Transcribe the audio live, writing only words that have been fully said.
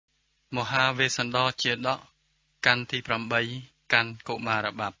មហាវេស្សន្តរជាដកកាន់ទី8កាន់កុមារ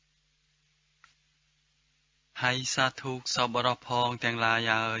បាប់ហើយសាធុសបរោះផងទាំងឡាយ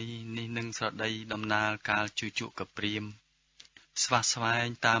អើយនេះនឹងស្រដីដំណើរកាលជូជក់កព្រាមស្វះស្វែង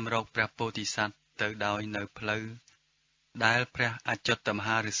តាមរកព្រះពោធិសត្វទៅដោយនៅផ្លូវដែលព្រះអច្យុតម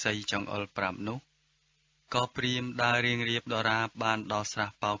ហាឫសីចង្អុលប្រាប់នោះក៏ព្រាមដើររៀងរៀបដរាបបានដល់ស្រះ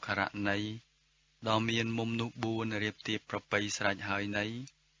បោខរណីដ៏មានមុំនោះ4រៀបទៀបប្រពៃស្រេចហើយនៃ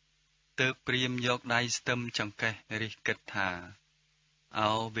ទើបព្រាមយកដៃស្ទឹមចង្កេះរិះគិតថា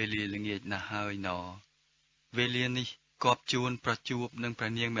អោវេលាល្ងាចណាស់ហើយណវេលានេះគប់ជួនប្រជួបនឹងព្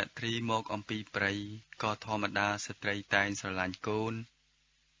រះនាងមេត្រីមកអំពីព្រៃក៏ធម្មតាស្ត្រីតែងស្រឡាញ់កូន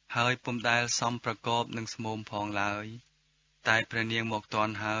ហើយពុំដែលសំប្រកបនឹងស្មោមផងឡើយតែព្រះនាងមកតា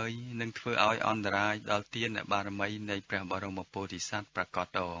ន់ហើយនឹងធ្វើឲ្យអន្តរាយដល់ទានបារមីនៃព្រះបរមពោធិសត្វប្រកប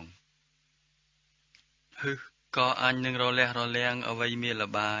ដងហឹក៏អញនឹងរលះរលាំងអ្វីមានល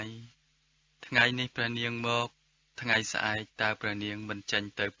បាយថ្ងៃនេះព្រះនាងមកថ្ងៃស្អែកតើព្រះនាងមិនចេញ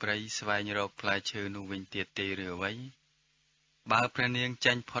ទៅព្រៃស្វែងរកផ្លែឈើនោះវិញទៀតទេឬអ្វីបើព្រះនាង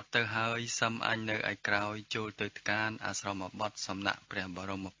ចេញផុតទៅហើយសឹមអញនៅឯក្រោយចូលទៅថ្កានអាស្រមបទសំណាក់ព្រះប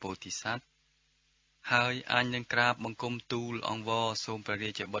រមពោធិសត្វហើយអញនឹងក្រាបបង្គំទូលអង្វរសូមព្រះរា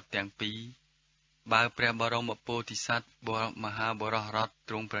ជបុត្រទាំងពីរបើព្រះបរមពោធិសត្វមហាបរោះរត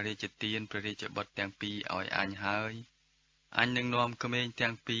ទ្រង់ព្រះរាជទានព្រះរាជបុត្រទាំងពីរឲ្យអញហើយអញនឹងនាំក្មេង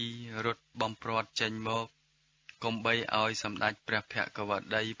ទាំងពីររត់បំព្រាត់ចេញមកកុំបីឲ្យសម្ដេចព្រះភក្ត្រវ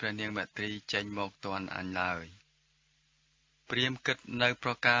តីព្រះនាងមេត្រីចេញមកទាន់អញឡើយព្រាមគិតនៅប្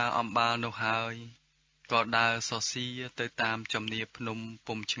រការអំបាលនោះហើយក៏ដើរសសៀទៅតាមចំនាភ្នំ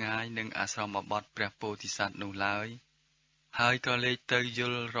ពុំឆ្ងាយនឹងអាស្រមបទព្រះពោធិសត្វនោះឡើយហើយក៏លេចទៅយ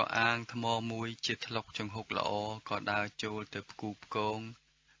ល់រអាងថ្មមួយជាថ្លុកចង្ហុកល្អក៏ដើរចូលទៅផ្គូផ្គង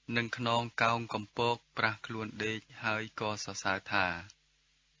នឹងខ្នងកោងកំពកប្រាស់ខ្លួនដេកហើយក៏សរសើរថា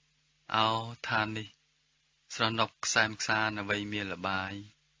អោឋាននេះស្រណុកខ្សែមខ្សានអ្វីមានលបាយ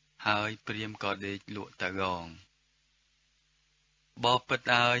ហើយព្រាមក៏ដេកលក់ទៅកងបពិត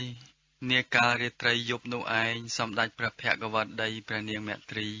អើយនាកាលរាត្រីយប់នោះឯងសម្ដេចព្រះភក្ត្រវតីព្រះនាងមេ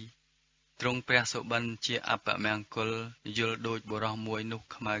ត្រីទ្រង់ព្រះសុបិនជាអបមង្គលយល់ដូចបុរសមួយនោះ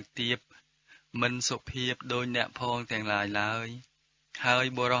ខ្មៅទៀបមិនសុភាពដូចអ្នកផងទាំងឡាយឡើយហើយ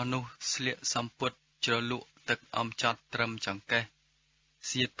បុរសនោះស្លៀកសំពត់ជ្រលក់ទឹកអំចត់ត្រឹមចង្កេះ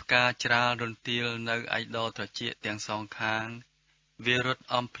សៀតផ្កាច្រាលរន្ទាលនៅឯដរត្រចៀកទាំងសងខាងវារត់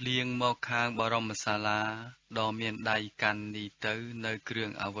អំភ្លៀងមកខាងបរមសាលាដ៏មានដៃកាន់នីទៅនៅគ្រឿង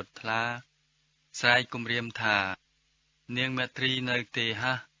អាវុធថ្លាស្រែកគំរាមថានាងមេត្រីនៅទេ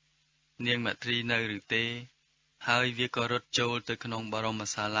ហះនាងមេត្រីនៅឬទេហើយវាក៏រត់ចូលទៅក្នុងបរម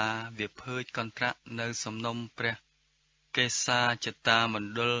សាលាវាភើចកន្ត្រាក់នៅសំណុំព្រះកេសាចតាម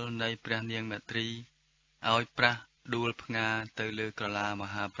ណ្ឌលនៃព្រះនាងមេត្រីឲ្យប្រះដួលផ្ងាទៅលើក្រឡាម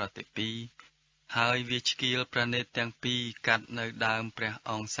ហាប្រតិពីហើយវាឆ្កៀលព្រះនេត្រទាំងពីរកាត់នៅដើមព្រះ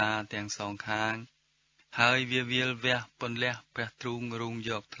អង្សាទាំងសងខាងហើយវាវាលវះពន្លះព្រះទ្រូងរូង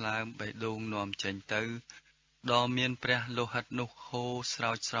យកថ្លើមបេះដូងនាំចេញទៅដ៏មានព្រះលោហិតនោះហូរស្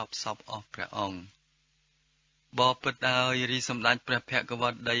រោចស្រពសពអស់ព្រះអង្គបពិតឲ្យរីសម្ដេចព្រះភក្ត្រវ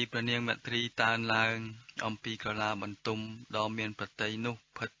តីព្រះនាងមេត្រីកើនឡើងអំពីក្រឡាបន្ទុំដ៏មានប្រតិយនោះ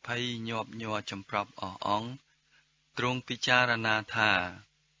ផិតភ័យញាប់ញ័រចម្ប្រប់អស់អង្គទ្រង់ពិចារណាថា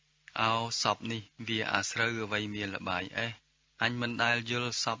អោសពនេះវាអាស្រូវអ្វីមានលបាយអញមិនដែលយ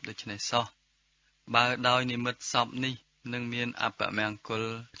ល់សពដូច្នេះសោះបើដោយនិមិត្តសពនេះនឹងមានអបមង្គល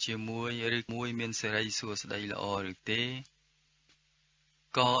ជាមួយឬមួយមានសេរីសួស្តីល្អឬទេ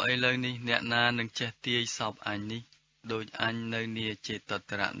ក៏ឥឡូវនេះអ្នកណានឹងចេះទាយសពអញនេះដោយអញនៅនាចេត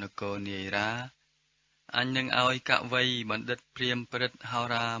តរនគរនាយរាអញនឹងឲ្យកវីបណ្ឌិតព្រាហ្មណ៍ព្រឹទ្ធហោ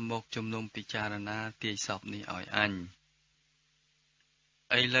រាមកជំនុំពិចារណាទាយសពនេះឲ្យអញ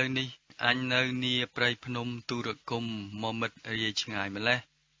ឥឡូវនេះអញនៅនាព្រៃភ្នំទុរគុំមកមិត្តរាយឆ្ងាយម្លេះ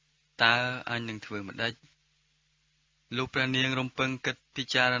តើអញនឹងធ្វើម្ដេចលុះព្រះនាងរំពឹងគិតពិ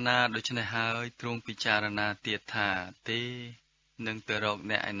ចារណាដូច្នេះហើយទ្រង់ពិចារណាទៀតថាទេនឹងទៅរក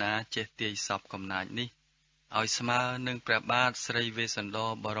អ្នកឯណាចេះទាយសពកំណាចនេះឲ្យស្មើនឹងព្រះបាទស្រីវេស្សន្តរ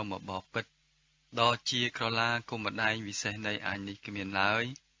បរមបពិតដ៏ជាក្រឡាគុំម្ដែងវិសេសនៃអញនេះគ្មានឡើយ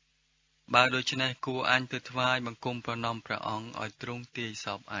បើដូច្នេះគួរអញទៅថ្វាយបង្គំប្រណម្យព្រះអង្គឲ្យទ្រង់ទាយស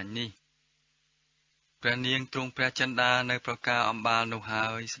ពអញនេះព្រះនាងទ្រង់ព្រះចិន្តានៅប្រការអំបាលនោះហើ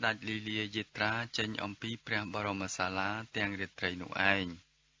យស្ដេចលីលាយាត្រាចេញអំពីព្រះបរមសាលាទាំងរាត្រីនោះឯង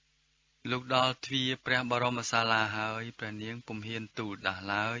លុះដល់ទ្វារព្រះបរមសាលាហើយព្រះនាងពុំហ៊ានទូលដាស់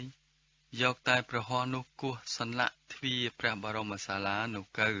ឡើយយកតែព្រះហស្ថនោះគោះសន្លាក់ទ្វារព្រះបរមសាលានោះ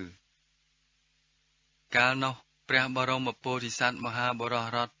ទៅកាលនោះព្រះបរមពោធិសត្វមហាបរោះ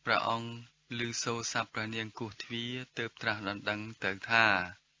រតព្រះអង្គឮសូរស័ព្ទព្រះនាងគោះទ្វារទើបត្រាស់ដណ្ដឹងទៅថា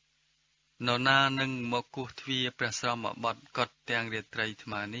នរណានឹងមកគោះទ្វារព្រះស្រមបត់កត់ទាំងរាត្រីថ្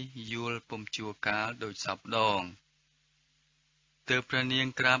មនេះយល់ពុំជួកាលដោយសពដងទើបព្រះនាង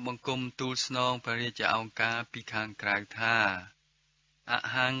ក្រាបបង្គំទូលស្នងព្រះរាជឱង្ការពីខាងក្រៅថាអ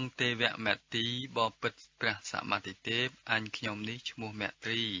ហង្សទេវមត្ទីបពិតព្រះសមត្ថិទេពអញខ្ញុំនេះឈ្មោះមត្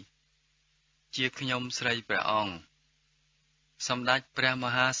រី ជាខ្ញុំស្រីព្រះអង្គសម្ដេចព្រះម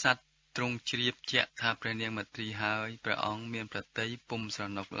ហាក្សត្រទ្រង់ជ្រាបជាក់ថាព្រះនាងមត្រីហើយព្រះអង្គមានប្រតិយពុំស្រ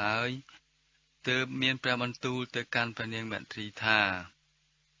ណុកឡើយទើបមានព្រះបន្ទូលទៅកាន់ព្រះនាងមត្រីថា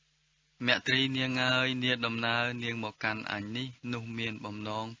មត្រីនាងហើយនាដំណើរនាងមកកាន់អញនេះនោះមានបំ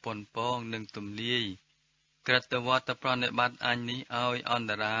ណងប៉ុនប៉ងនឹងទំលាយក្រតវត្តប្រណិប័តអញនេះឲ្យអន្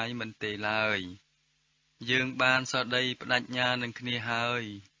តរាយមិនទេឡើយយើងបានសដីបដិញ្ញានឹងគ្នាហើយ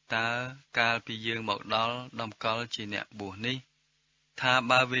តើកាលពីយើងមកដល់ដំកល់ជាអ្នកបួសនេះថា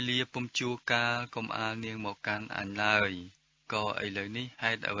បើវេលាពុំជួកាលកុំអាលនាងមកកាន់អញឡើយក៏ឥឡូវនេះ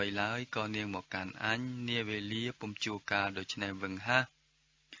ហេតុអ្វីឡើយក៏នាងមកកាន់អញនាវេលាពុំជួកាលដូច្នេះវឹងហា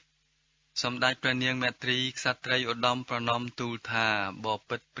សម្ដេចព្រះនាងមត្រីក្សត្រីឧត្តមប្រណម្យទូលថាប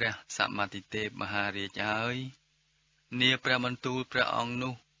ពិតព្រះសមត្ថិទេពមហារាជហើយនាព្រះបន្ទូលព្រះអង្គ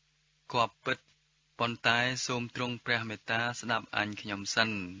នោះគប់ពិតប៉ុន្តែសូមទ្រង់ព្រះមេត្តាស្ដាប់អញខ្ញុំសិន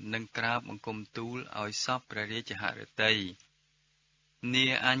នឹងក្រាបបង្គំទូលឲ្យសពព្រះរាជហឫទ័យនា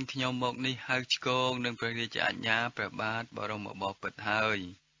អញខ្ញុំមកនេះហៅឆ្គងនឹងព្រះរាជអាជ្ញាព្រះបាទបរមបពិតហើយ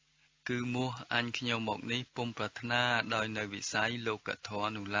គឺមោះអញខ្ញុំមកនេះពុំប្រាថ្នាដោយនៅវិស័យលោកធ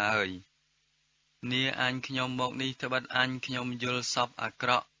ម៌នោះឡើយនាអញខ្ញុំមកនេះត្បិតអញខ្ញុំយល់សពអាក្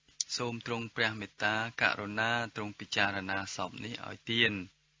រក់សូមទ្រង់ព្រះមេត្តាករុណាទ្រង់ពិចារណាសពនេះឲ្យទៀន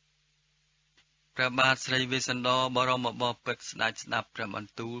ព្រះបាទស្រីវេស្សន្តរបរមបពិតស្ដេចស្ដាប់ព្រះប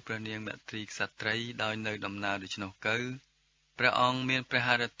ន្ទូលព្រះនាងមត្រីក្សត្រីដោយនៅដំណើរដូច្នោះទៅព្រះអង្គមានព្រះហ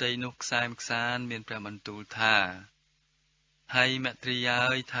ឫទ័យនោះខ្សែមខ្សានមានព្រះបន្ទូលថាហើយមត្រីយា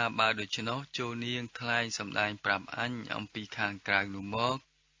យថាបើដូច្នោះចូលនាងថ្លែងសម្ដែងប្រាប់អញអំពីខាងក្រៅនោះមក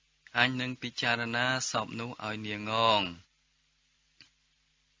អញនឹងពិចារណាសពនោះឲ្យនាងង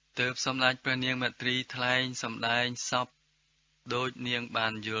ទើបសម្ដេចព្រះនាងមត្រីថ្លែងសម្ដែងសពដោយនាងបា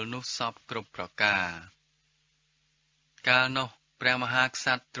នយល់នោះសពគ្រប់ប្រការកាលនោះព្រះមហាក្ស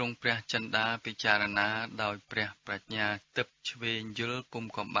ត្រទ្រង់ព្រះចិន្តាពិចារណាដោយព្រះប្រាជ្ញាទឹកឆ្វេងយល់ពុំ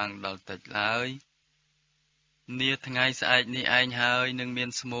កំបាំងដល់តិចឡើយនាថ្ងៃស្អែកនេះឯងហើយនឹងមាន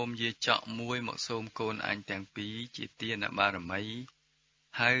ស្មោមយាចកមួយមកសូមកូនអញទាំងពីរជាទានបារមី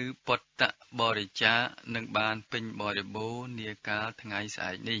ហៅពុទ្ធបរិច្ចានឹងបានពេញបរិបូរណ៍នាកាលថ្ងៃស្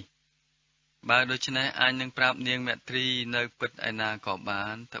អែកនេះបើដូច្នេះអញនឹងប្រាប់នាងមត្រីនៅពិតឯណាក៏បា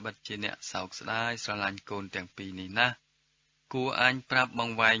នត្បិតជាអ្នកសោកស្ដាយស្រឡាញ់កូនទាំងពីរនេះណាគួរអញប្រាប់ប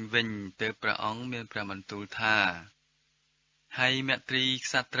ងវែងវិញទើបព្រះអង្គមានព្រះបន្ទូលថាហើយមត្រី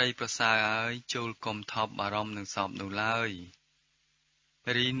ក្សត្រីប្រសើរហើយចូលកុំថប់បារម្ភនឹងសពនោះឡើយ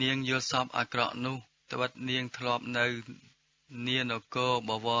រីនាងយល់សពអាក្រក់នោះត្បិតនាងធ្លាប់នៅនានគរ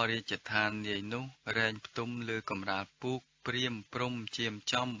បវររាជដ្ឋាននាយនោះរែងផ្ទុំលើកំរាលពូកព្រាមព្រំជាម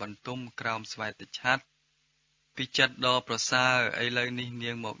ចំបន្ទុំក្រោមស្វែតឆ័ត្រពីចិត្តដ៏ប្រសើរឥឡូវនេះ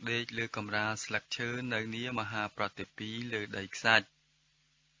នាងមកដេកលើកំរាលស្លឹកឈើនៅនាមហាប្រតិពីលើដីខ្សាច់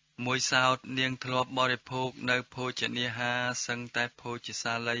មួយសោតនាងធ្លាប់បរិភោគនៅភោជនាហារសឹងតែភោជ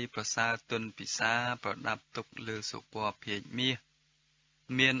សាល័យប្រសើរទុនពិសាប្រដាប់ទុកលើសុពណ៌ភេកមាស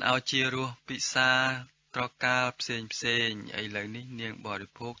មានឲ្យជារសពិសាត្រកាលផ្សេងឥឡូវនេះនាងបរិ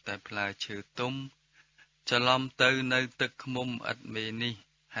ភោគតែផ្លែឈើទុំច្រឡំទៅនៅទឹកឃ្មុំឥតមេនេះ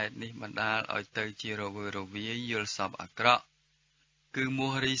ហេតុនេះបណ្ដាលឲ្យទៅជារវើរវាយយល់សពអាក្រក់គឺ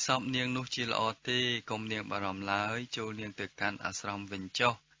មោះរីសពនាងនោះជាល្អទេកុំនាងបារម្ភឡើយចូលនាងទៅកាន់អាស្រមវិញ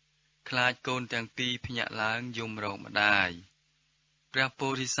ចុះខ្លាចកូនទាំងពីរភ្ញាក់ឡើងយំរោគម្ដាយព្រះពោ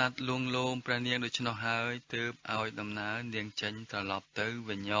ធិសត្វលួងលោមព្រះនាងដូច្នោះហើយទើបឲ្យដំណើរនាងចេញត្រឡប់ទៅ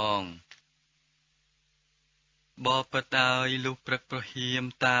វិញយ៉ងបបិទ្ធឲ្យលុះព្រឹកប្រហៀម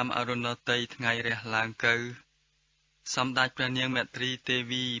តាមអរុណទ័យថ្ងៃរះឡើងទៅសម្ដេចព្រះនាងមត្រីទេ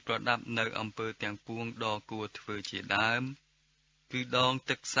វីប្រដាប់នៅអំពើទាំងពួងដ៏គួរធ្វើជាដើមគឺដង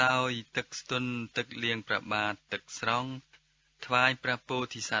ទឹកសោយទឹកស្ទុនទឹកលៀងព្រះបាទទឹកស្រង់ថ្វាយព្រះពោ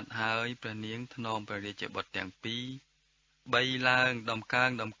ធិសត្វហើយព្រះនាងថ្នមព្រះរាជបុត្រទាំងពីរបីឡើងដំកើង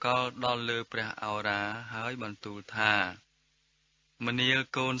ដំកល់ដល់លើព្រះឱរាហើយបន្ទូលថាមនាល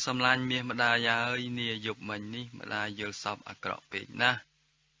កូនសម្លាញ់មាសម្ដាយហើយនាយប់មិញនេះម្ដាយយល់សពអាក្រក់ពេកណាស់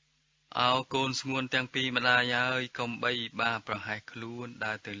អោកូនស្ងួនទាំងពីរម្ដាយហើយកុំបីបាប្រហែសខ្លួន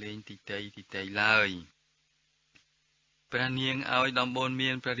ដើរទៅលេងទីតីឡើយព្រះនាងឲ្យដំបូន្មា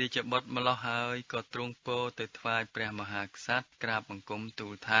នព្រះរាជបុត្រម្លោះហើយក៏ទ្រង់ពោទៅថ្វាយព្រះមហាក្សត្រក្រាបបង្គំទូ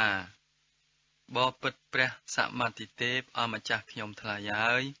លថាបពិតព្រះសមត្ថិទេពអម្ចាស់ខ្ញុំថ្លៃ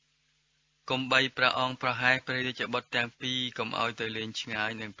ហើយ កុំបីព្រះអង្គប្រហែសព្រះរាជបុត្រទាំងពីរកុំឲ្យទៅលេងឆ្ងាយ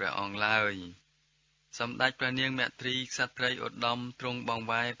នឹងព្រះអង្គឡើយសម្ដេចព្រះនាងមទ្រីក្សត្រីឧត្តមទ្រង់បង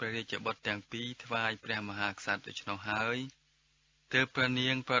វ៉ែព្រះរាជបុត្រទាំងពីរថ្វាយព្រះមហាក្សត្រដូច្នោះហើយទើបព្រះនា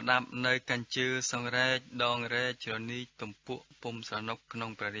ងប្រដាប់នៅកញ្ជើសង្រែកដងរែកជ្រនីកទំពក់ពុំស្រណុកក្នុ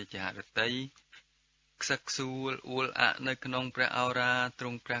ងព្រះរាជហឫទ័យខ្សឹកខ្សួលអួលអាក់នៅក្នុងព្រះឱរាទ្រ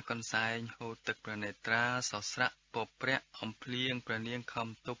ង់ព្រះកន្សែងហូរទឹកព្រះនេត្រាសស្រាក់ពព្រះអំភ្លៀងព្រះនាងខំ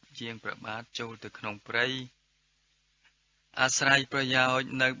ទប់ជាងព្រះបាទចូលទៅក្នុងព្រៃអាស្រ័យប្រយោជន៍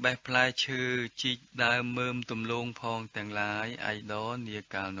នៅបេះផ្លែឈើជីកដើមមើមទំលងផងទាំងឡាយឯដរនា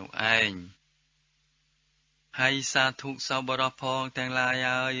កាលនោះឯងហើយសាធុសោបរោះផងទាំងឡាយ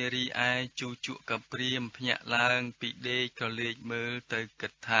ហើយរីឯជូជក់កព្រាមភ្ញាក់ឡើងពីដេកក៏លេចមើលទៅគិ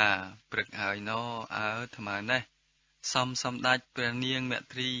តថាព្រឹកហើយណអើថ្មើរណេះសំសម្ដេចព្រះនាងម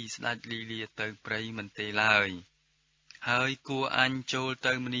ទ្រីស្ដេចលីលាទៅព្រៃមិនទេឡើយហើយគួរអញចូល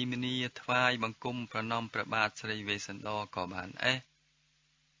ទៅមនីថ្វាយបង្គំប្រណម្យព្រះបាទស្រីវេស្សន្តរក៏បាន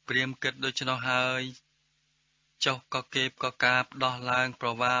ព្រាមគិតដូច្នោះហើយចុះក៏គេបក៏កាបដោះឡើងប្រ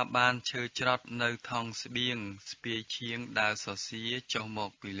វាបានឈើច្រត់នៅថងស្បៀងស្ពាយឈៀងដើរសសៀចុះមក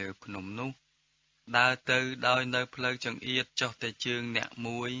ពីលើភ្នំនោះដើរទៅដោយនៅផ្លូវចង្អៀតចុះតែជើងអ្នក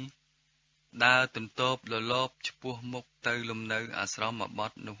មួយដើរទន្ទប់លលបឆ្ពោះមុខទៅលំនៅអាស្រមប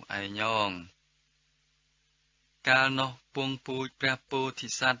ទនោះឯងងកាលនោះពងពូជព្រះពោធិ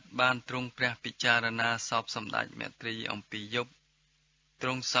សត្វបានទ្រង់ព្រះពិចារណាសពសម្ដេចមទ្រីអំពីយប់ទ្រ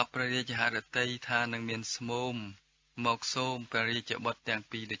ង់សពព្រះរាជហឫទ័យថានឹងមានស្មោមមកសូមព្រះរាជបុត្រទាំង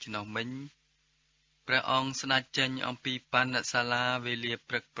ពីរដូច្នោះមិញព្រះអង្គស្ដេចចេញអំពីបណ្ណសាលាវេលា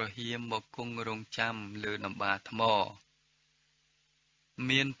ព្រឹកប្រហៀមមកគង់រង់ចាំលើដំបាថ្ម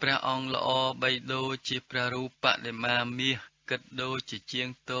មានព្រះអង្គល្អបីដូចជាព្រះរូបបដិមាមាសគិតដូចជាជាង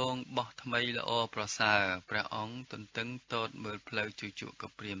ទងបោះថ្មីល្អប្រសើរព្រះអង្គទន្ទឹងតតមើលផ្លូវជូជក់ក៏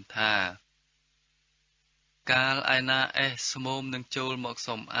ព្រាមថាកាលឯណាស្មោមនឹងចូលមក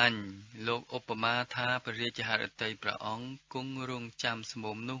សុំអញលោកឧបមាថាព្រះរាជហឫទ័យព្រះអង្គគង់រង់ចាំស្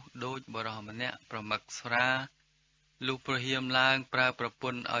មោមនោះដូចបរិសម្នាក់ប្រមឹកស្រាលុះប្រហៀមឡើងប្រើប្រព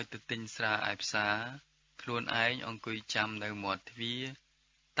ន្ធឲ្យទៅទិញស្រាឯផ្សារខ្លួនឯងអង្គុយចាំនៅមាត់ទ្វារ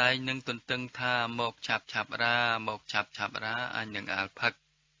តែងនឹងទន្ទឹងថាមកឆាប់រាមកឆាប់រាអញនឹងអាលផឹក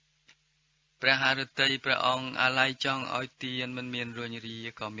ព្រះហឫទ័យព្រះអង្គអាល័យចង់ឲ្យទានមិនមានរញរា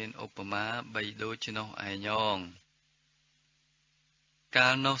ក៏មានឧបមាបីដូចនោះឯងងកា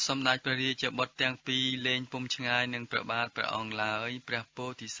លនោះសម្ដេចព្រះរាជបុត្រទាំងពីរលេងពុំឆ្ងាយនឹងព្រះបាទព្រះអង្គឡើយព្រះពោ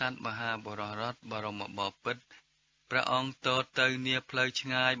ធិសត្វមហាបរោះរតបរមបពិតព្រះអង្គតតទៅនាផ្លូវឆ្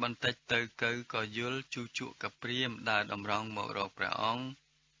ងាយបន្តិចទៅក៏យល់ជូជក់កព្រាមដើរតម្រង់មករកព្រះអង្គ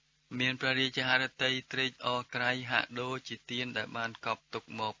មានព្រះរាជហឫទ័យត្រេកអរក្រៃហាក់ដូចជាទានដែលបានកប់ទុក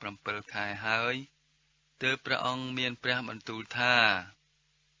មក7 ខែហើយទើបព្រះអង្គមានព្រះបន្ទូលថា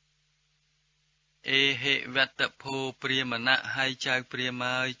អេហេវត្តភោព្រាមណៈហើយចៅព្រាម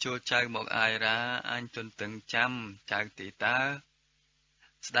ហើយចូលចៅមកអាយរាអញទន្ទឹងចាំចៅទេតើ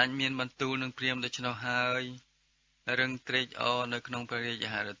ស្ដេចមានបន្ទូលនឹងព្រាមដូច្នោះហើយរឹងត្រេកអរនៅក្នុងព្រះរាជ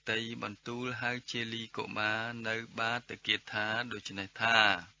ហឫទ័យបន្ទូលហៅជាលីកុមារនៅបាតគាថាដូច្នេះថា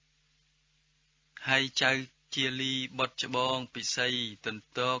ហើយចៅជាលីបុតច្បងពិសីទន្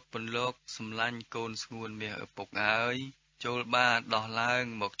ទកពន្លកសម្លាញ់កូនស្ងួនមាសឪពុកហើយចូលបាដោះឡើង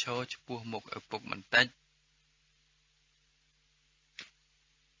មកឈរចំពោះមុខឪពុកបន្តិច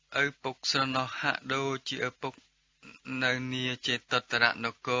ឪពុកស្រណោះហាក់ដូចជាឪពុកនៅនាចេតតរន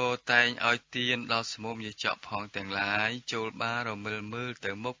គរតែងឲ្យទានដល់ស្មុំយាចកផងទាំងឡាយចូលបារមិលមើល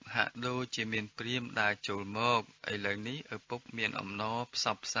ទៅមុខហាក់ដូចជាមានព្រាមដើរចូលមកឥឡូវនេះឪពុកមានអំណរផ្ស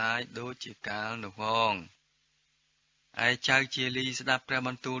ព្វផ្សាយដូចជាកាលនោះផងឯចៅជាលីស្ដាប់ព្រះប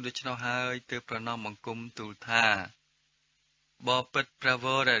ន្ទូលដូច្នោះហើយទើបប្រណម្យបង្គំទូលថាបបិទ្ធព្រះវ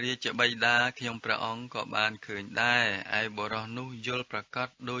ររាជបិតាខ្ញុំព្រះអង្គក៏បានឃើញដែរឯបុរសនោះយល់ប្រកាស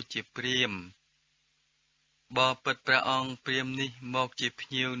ដូចជាព្រាមបបិទ្ធព្រះអង្គព្រាមនេះមកជាភ្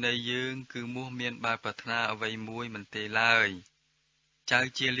ញៀវនៃយើងគឺមោះមានបាប្រាថ្នាអ្វីមួយមិនទេឡើយចៅ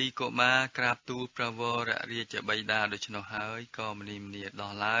ជាលីកុមារក្រាបទូលព្រះវររាជបិតាដូច្នោះហើយក៏មនី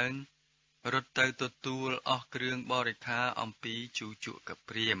ដោះឡើងរត់ទៅទទួលអស់គ្រឿងបរិក្ខារអំពីជូជក់ក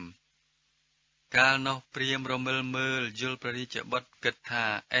ព្រាមកាលនោះព្រាមរមិលមើលយល់ព្រះរាជបុត្រគិតថា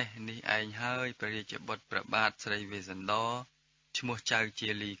នេះឯងហើយព្រះរាជបុត្រព្រះបាទស្រីវេស្សន្តរឈ្មោះចៅជា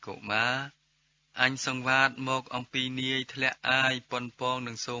លីកុមារអញសង្វាតមកអំពីនាយធ្លាក់អាយប៉ុនប៉ង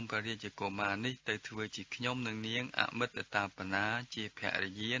នឹងសូមព្រះរាជកុមារនេះទៅធ្វើជាខ្ញុំនឹងនាងអមិតតាបនាជាភ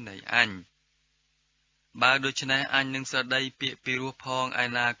រិយានៃអញបើដូច្នេះអញនឹងស្រដីពាក្យពីរោះផងឯ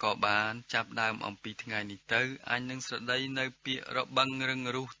ណាក៏បានចាប់ដើមអំពីថ្ងៃនេះទៅអញនឹងស្រដីនៅពាក្យរបឹងរឹង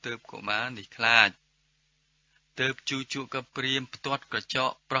រូសទើបកុមារនេះខ្លាច ទើបជូជក់ក៏ព្រាមផ្ទាត់ក្រច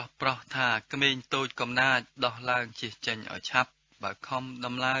កប្រោះថាក្មេងតូចកំណាចដោះឡើងជិះចេញឲ្យឆាប់បើខំ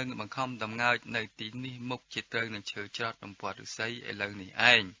ដំឡើងបង្ខំដំងើចនៅទីនេះមុខជាត្រូវនឹងឈើច្រត់រំពាត់ឫស្សីឥឡូវនេះ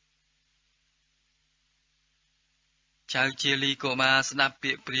ឯងចៅជាលីកុមារស្ដាប់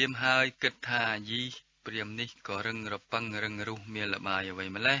ពាក្យព្រាមហើយគិតថាយីព្រាមនេះក៏រឹងរប៉ឹងរឹងរុះមានលបាយអ្វី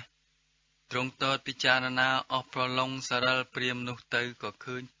ម្លេះទ្រង់តតពិចារណាអស់ប្រឡងសរិលព្រាមនោះទៅក៏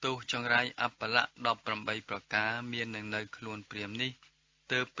ឃើញទោសចង្រៃអបលៈ18ប្រការមាននៅខ្លួនព្រាមនេះ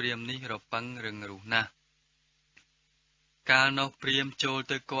ទើបព្រាមនេះរប៉ឹងរឹងរុះណាស់កាលនោះព្រាមចូល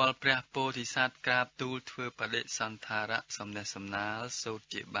ទៅគាល់ព្រះពោធិសត្វក្រាបទូលធ្វើបដិសន្ធារៈសំណេះសំណាលសូត្រ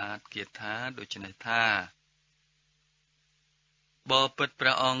ជាបាតគាថាដូច្នេះថាបបិទ្ធព្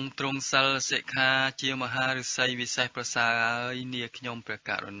រះអង្គទ្រង់សិលសិក្ខាជាមហាឫសីវិសេសប្រសើរហើយនាខ្ញុំព្រះ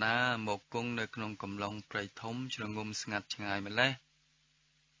ករុណាមកគង់នៅក្នុងកំឡុងព្រៃធំជ្រងំស្ងាត់ឆ្ងាយម្លេះ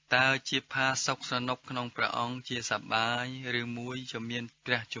តើជាផាសុកសនុកក្នុងព្រះអង្គជាសប្បាយឬមួយជាមាន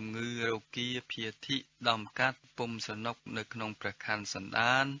ព្រះជំងឺរោគាភាធិដំកាត់ពុំសនុកនៅក្នុងព្រះខ័នសន្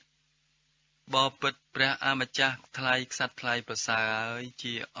តានបបិទ្ធព្រះអម្ចាស់ថ្លៃខ្សាត់ថ្លៃប្រសើរហើយ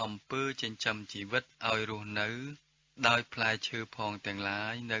ជាអំពើចិញ្ចឹមជីវិតឲ្យរស់នៅដោយផ្លែឈើផងទាំងឡា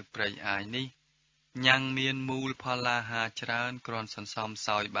យនៅព្រៃអាយនេះញ៉ាំងមានមូលផល្លាហារច្រើនគ្រាន់សន្សំ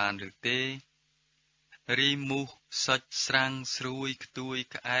សោយបានឬទេរីមូសសុចស្រាំងស្រួយខ្ទួយ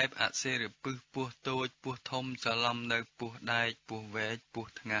ក្អែបអសេរពឹសពស់តូចពស់ធំច្រឡំនៅពស់ដែកពស់វែកព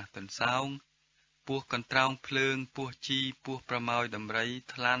ស់ថ្ងាសទន្សោងពស់កន្ត្រោងភ្លើងពស់ជីពស់ប្រមោយដំរី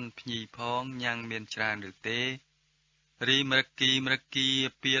ថ្លាន់ភ្ញីផងញ៉ាំងមានច្រើនឬទេរីមរគី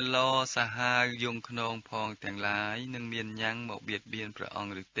ពាឡសាហាវយងខ្នងផងទាំងឡាយនឹងមានញ៉ាំងមកបៀតបៀនព្រះអ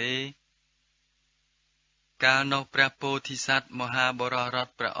ង្គឬទេកាលនោះព្រះពោធិសត្វមហាបរោះរត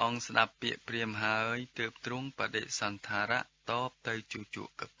ព្រះអង្គស្ដាប់ពាក្យព្រាមហើយទើបទ្រង់បដិសន្ធារៈតបទៅជូជ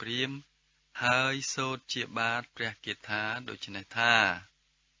ក់កព្រាមហើយសូត្រជាបាតព្រះគាថាដូច្នេះថា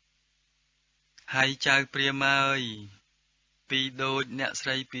ហើយចៅព្រាមអើយពីដូចអ្នកស្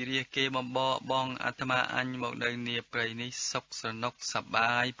រីពីរាជគេបំបរបងអាត្មាអញមកនៅនាព្រៃនេះសុខសនុកសប្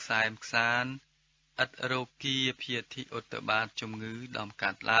បាយផ្សែមខ្សានឥតរោគាភាធិឧត្តបាតជំងឺដំកា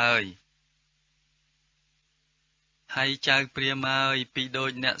ត់ឡើយហើយចៅព្រាមអើយពីដូ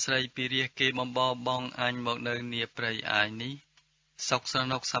ចអ្នកស្រីពីរាជគេបំបរបងអញមកនៅនាព្រៃអាយនេះសុខស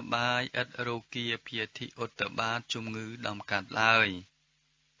នុកសប្បាយឥតរោគាភាធិឧត្តបាតជំងឺដំកាត់ឡើយ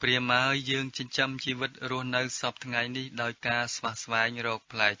ព្រាមអើយយើងចិញ្ចឹមជីវិតរស់នៅសពថ្ងៃនេះដោយការស្វះស្វែងរក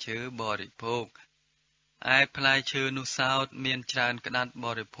ផ្លែឈើបរិភោគឯផ្លែឈើនោះសោតមានច្រើនក្តាត់ប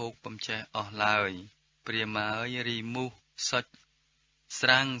រិភោគពុំចេះអស់ឡើយព្រាមអើយរីមូសសុចស្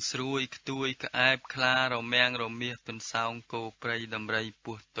រាំងស្រួយខ្ទួយក្អែបខ្លារមាំងរមាសទន្សោងគោព្រៃដំរីព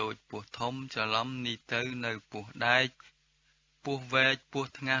ស់តូចពស់ធំច្រឡំនេះទៅនៅពស់ដែកពស់វែកព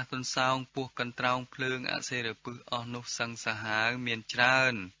ស់ថ្ងាសទន្សោងពស់កន្ត្រោងភ្លើងអសេរពឹសអស់នោះសឹងសាហាវមានច្រើ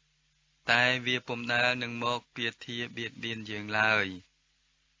នតែវាពុំដែលនឹងមកពាធាបៀតបៀនយើងឡើយ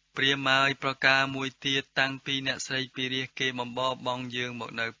ព្រាមអើយប្រការមួយទៀតតាំងពីអ្នកស្រីពីរាជគេបំបរបងយើងម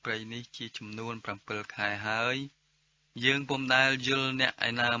កនៅព្រៃនេះជាចំនួន7ខែហើយយើងពុំដែលយល់អ្នកឯ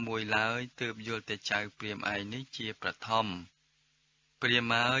ណាមួយឡើយទើបយល់តែចៅព្រាមឯងនេះជាប្រធមព្រា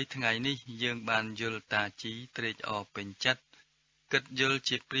មអើយថ្ងៃនេះយើងបានយល់តាជីត្រេកអរពេញចិត្តគិតយល់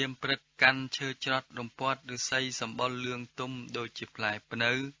ជាព្រាមព្រឹត្តកាន់ឈើច្រត់រំពាត់ឫស្សីសម្បុរលឿងទុំដូចជាផ្លែព្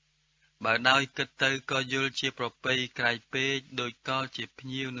នៅបើដោយគិតទៅក៏យល់ជាប្រពៃក្រៃពេកដូចកលជាភ្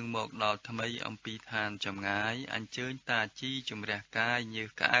ញៀវនឹងមកដល់ថ្មីអំពីឋានចម្ងាយអញ្ជើញតាជីជំរះកាយញើស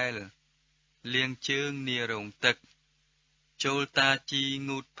ក្អែលលាងជើងនារោងទឹកចូលតាជី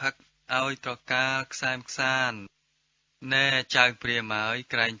ងូតផឹកឲ្យត្រកាលខ្សែមខ្សានណែចៅព្រាមអើយ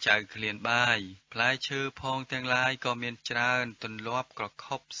ក្រែងចៅឃ្លានបាយផ្លែឈើផងទាំងឡាយក៏មានច្រើនទន្លាប់ក្រ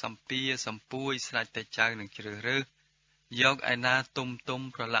ខុបសំពាសំពួយស្រេចតែចៅនឹងជ្រើសរើសយកឯណាទុំ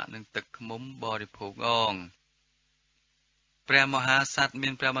ប្រឡាក់នឹងទឹកឃ្មុំបរិភោគអងព្រះមហាសត្វមា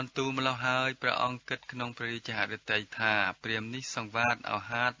នព្រះបន្ទូលម្ល៉េះហើយព្រះអង្គគិតក្នុងព្រះរាជហឫទ័យថាព្រាមនេះសង្វាតឱ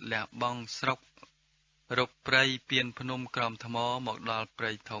ហាតលះបង់ស្រុករកព្រៃពៀនភ្នំក្រំថ្មមកដល់ព្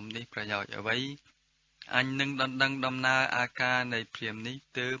រៃធំនេះប្រយោជន៍អ្វីអញនឹងដណ្ដឹងដំណើរអាការនៃព្រាមនេះ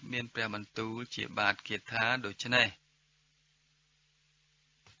ទើបមានព្រះបន្ទូលជាបាតគាថាដូច្នេះ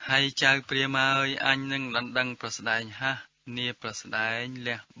ហើយចៅព្រាមអើយអញនឹងដណ្ដឹងប្រស្ដែងហានាប្រស្ដែង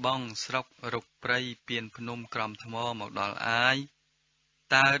លះបង់ស្រុករកព្រៃពៀនភ្នំក្រំថ្មមកដល់អាយ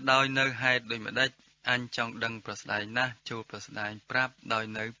តើដោយនៅហេតុដូចម្ដេចអញចង់ដឹងប្រស្ដែងណាស់ចូលប្រស្ដែងប្រាប់ដោយ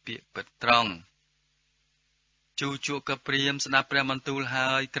នៅពាក្យពិតត្រង់ជូជក់កព្រាមស្ដាប់ព្រះបន្ទូល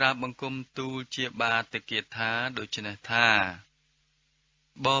ហើយក្រាបបង្គំទូលជាបាតគាថាដូច្នេះថា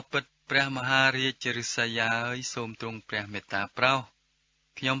បបិទ្ធព្រះមហារាជឫសីហើយសូមទ្រង់ព្រះមេត្តាប្រោស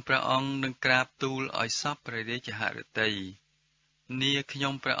ខ្ញុំព្រះអង្គនឹងក្រាបទូលឲ្យសពព្រះរាជហឫទ័យនាខ្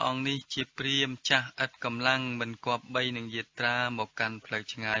ញុំព្រះអង្គនេះជាព្រាហ្មណ៍ចាស់ឥតកម្លាំងមិនគប្បីនឹងយាត្រាមកកាន់ផ្លូវ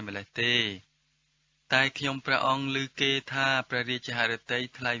ឆ្ងាយម្លេះទេតែខ្ញុំព្រះអង្គឮគេថាព្រះរាជហឫទ័យ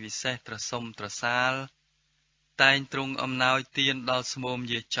ថ្លៃវិសេសត្រសុំត្រសាលតែងទ្រង់អំណោយទានដល់ស្មោម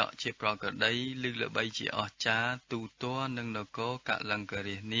យាចកជាប្រក្រតីឬល្បីជាអស្ចារ្យទូទាស់នឹងនគរកលង្ក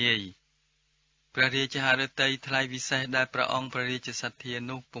រាសនាយព្រះរាជហឫទ័យថ្លៃវិសេសដែលព្រះអង្គព្រះរាជសទ្ធា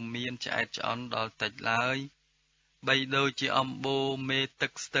នោះពុំមានឆ្អែតឆ្អន់ដល់តិចឡើយបីដូចជាអំបូរមេទឹ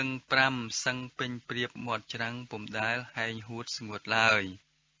កស្ទឹង5សឹងពេញព្រៀបមាត់ច្រាំងពុំដែលហែងហួតស្ងួតឡើយ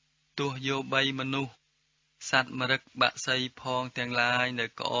ទោះយោបីមនុស្សសត្វមរឹកបក្សីផងទាំងឡាយនៅ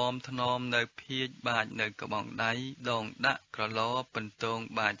ក្អមថ្នមនៅភាជបាចនៅក្បងដៃដងដាក់ក្រឡពិនតង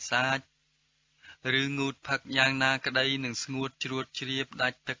បាចសាចឬងូតផឹកយ៉ាងណាក្តីនឹងស្ងួតជ្រួតជ្រាបដា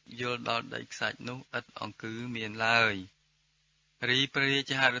ច់ទឹកយល់ដល់ដីខ្សាច់នោះឥតអង្គឺមានឡើយរីព្រះរា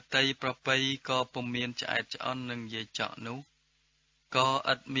ជហឫទ័យប្រពៃក៏ពុំមានឆ្អែតឆ្អន់នឹងយាចកនោះក៏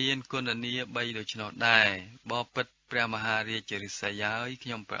ឥតមានគុណនីបីដូច្នោះដែរបបិទ្ធព្រះមហារាជឫសីហើយខ្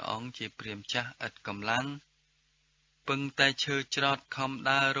ញុំព្រះអង្គជាព្រាហ្មណ៍ចាស់ឥតកម្លាំងពឹងតែឈើច្រត់ខំ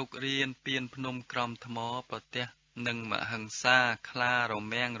ដើររុករៀនពៀនភ្នំក្រំថ្មប្រទះនឹងមហិង្សាខ្លារ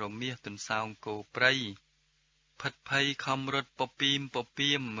មាំងរមាសទន្សោងគោព្រៃផិតភ័យខំរត់ពពី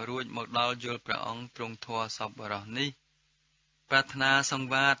មរួចមកដល់យល់ព្រះអង្គទ្រង់ធម៌សប្បុរសនេះប្រាថ្នាសង្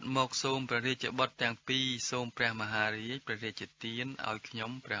វាតមកសូមព្រះរាជបុត្រទាំងពីរសូមព្រះមហារាជព្រះរាជទានឲ្យខ្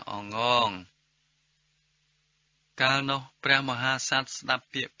ញុំព្រះអង្គងកាលនោះព្រះមហាក្សត្រស្ដាប់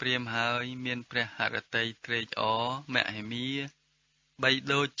ពាក្យព្រាហ្មណ៍ហើយមានព្រះហឫទ័យត្រេកអរមហិមាបី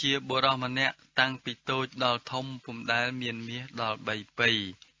ដូចជាបុរសម្នាក់តាំងពីតូចដល់ធំពុំដែលមានមាសដល់3ពៃ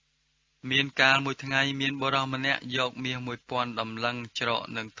មានកាលមួយថ្ងៃមានបុរសម្នាក់យកមាស1000ដំឡឹងច្រក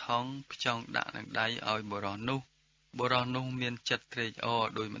នឹងថង់ផ្ចង់ដាក់នឹងដៃឲ្យបុរសនោះមានចិត្តត្រេកអរ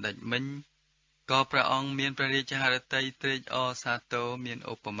ដោយម្ដេចមិញក៏ព្រះអង្គមានព្រះរាជហឫទ័យត្រេកអរសាទរមាន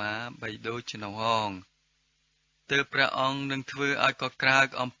ឧបមាបីដូចជានោះហងទើបព្រះអង្គនឹងធ្វើឲ្យកក្រើក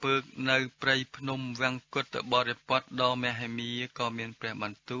អំពើកនៅព្រៃភ្នំវាំងគុតបរិពតដ៏មហិមាក៏មានព្រះប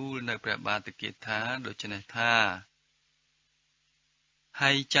ន្ទូលនៅព្រះបាទគាថាដូច្នេះថា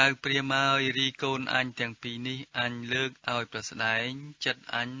ហើយចៅព្រាហ្មណ៍ហើយរីកូនអញទាំងពីរនេះអញលើកឲ្យប្រស្ដែងចិត្ត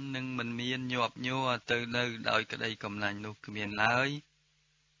អញនឹងមិនមានញាប់ញ័រទៅនៅដោយក្តីកំណាញ់នោះគ្មានឡើយ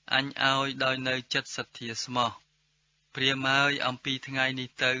អញឲ្យដោយនៅចិត្តសទ្ធាស្មោះព្រាហ្មណ៍ហើយអំពីថ្ងៃនេះ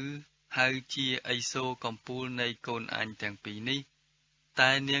ទៅហៅជាឥសូរកំពូលនៃកូនអញទាំងពីរនេះ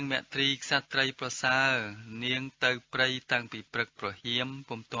តែនាងមត្រីក្សត្រីប្រសើរនាងទៅព្រៃតាំងពីព្រឹកប្រហៀម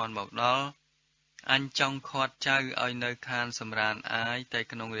ពុំទាន់មកដល់អញចង់ខាត់ចៅឲ្យនៅខានសម្រានអាយតែ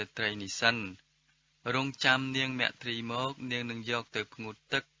ក្នុងរាត្រីនេះសិនរងចាំនាងមត្រីមកនាងនឹងយកទៅផ្ងូត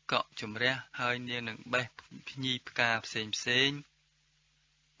ទឹកកក់ជំរះហើយនាងនឹងបេះភ្ញីផ្កាផ្សេង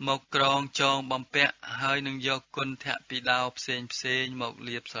មកក្រងចងបំពាក់ហើយនឹងយកគុណធៈពីដោផ្សេងមក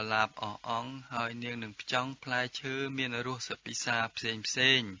លាបស្រឡាបអស់អង្គហើយនាងនឹងផ្ចង់ផ្លែឈើមានរសពិសាផ្សេង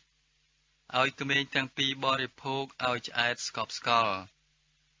ឲ្យក្មេងទាំងពីរបរិភោគឲ្យឆ្អែតស្កប់ស្កល់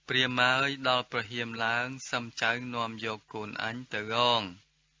ព្រាហ្មណ៍ហើយដល់ប្រហៀមឡើងសឹមចៅនាំយកកូនអញទៅរង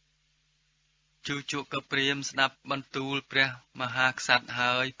ជូជកកព្រាហ្មណ៍ស្ដាប់បន្ទូលព្រះមហាក្សត្រ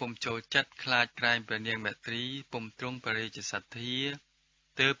ហើយពុំចូលចិត្តខ្លាចក្រែងព្រះនាងមត្រីពុំទ្រង់ព្រះរាជសទ្ធា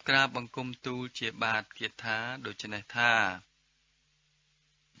ទើបក្រាបបង្គំទូលជាបាទគាថាដូច្នេះថា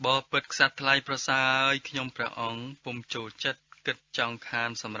បបិទ្ធក្សត្រថ្លៃប្រសើរឲ្យខ្ញុំព្រះអង្គពុំចូលចិត្តគិតចង់ខាន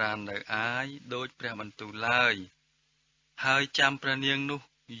សម្រាននៅអាយដោយព្រះបន្ទូលឡើយហើយចាំព្រះនាងនោះ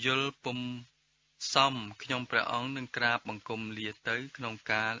យល់ពុំសមខ្ញុំព្រះអង្គនឹងក្រាបបង្គំលាទៅក្នុង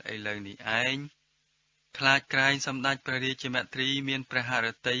កាលឥឡូវនេះឯងខ្លាចក្រែងសម្ដេចព្រះរាជមត្រីមានព្រះហឫ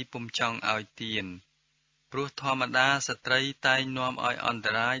ទ័យពុំចង់ឲ្យទានព្រោះធម្មតាស្ត្រីតែងនាំឲ្យអន្ត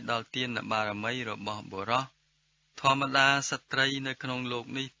រាយដល់ទានបារមីរបស់បុរសធម្មតាស្ត្រីនៅក្នុងលោក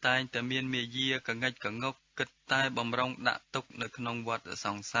នេះតែងតែមានមាយាកងិចកងុកគិតតែបំរុងដាក់ទុកនៅក្នុងវដ្តស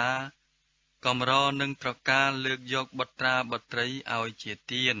ង្សារកំរនឹងត្រការលើកយកបុត្រាបុត្រីឲ្យជា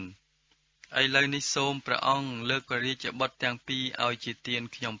ទានឥឡូវនេះសូមព្រះអង្គលើកព្រះរាជបុត្រទាំងពីរឲ្យជាទាន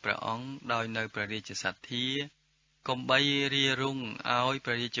ខ្ញុំព្រះអង្គដោយនៅព្រះរាជសទ្ធាកុំបីរារង់ឲ្យព្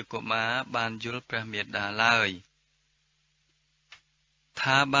រះរាជកុមារបានយល់ព្រះមេត្តាឡើយ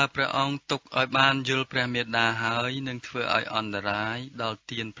ថាបើព្រះអង្គទុកឲ្យបានយល់ព្រះមេត្តាហើយនឹងធ្វើឲ្យអន្តរាយដល់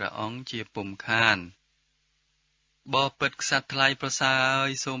ទានព្រះអង្គជាពុំខានបបិទ្ធក្សត្រថ្លៃប្រសើរហើយ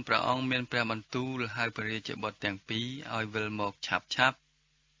សូមព្រះអង្គមានព្រះបន្ទូលហៅព្រះរាជបុត្រទាំងពីរឲ្យវិលមកឆាប់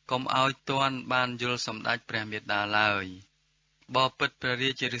កុំឲ្យទាន់បានយល់សម្ដេចព្រះមេត្តាឡើយបបិទ្ធព្រះរា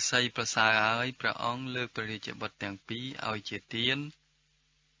ជឫសីប្រសើរហើយព្រះអង្គលើកព្រះរាជបុត្រទាំងពីរឲ្យជាទាន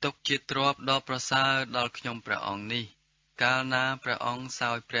ទុកជាទ្រព្យដ៏ប្រសើរដល់ខ្ញុំព្រះអង្គនេះ កាលណាព្រះអង្គ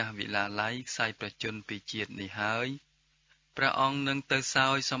សោយព្រះវិឡាល័យខ្សែព្រះជន្មពីជាតិនេះហើយព្រះអង្គនឹងទៅសោ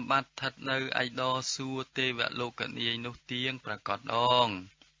យសម្បត្តិស្ថិតនៅឯដរសួគ៌ទេវលោកនីយនោះទៀងប្រកបដង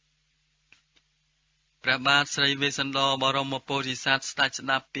ព្រះបាទស្រីវេស្សន្តរបរមពោធិសត្វស្ដេចស្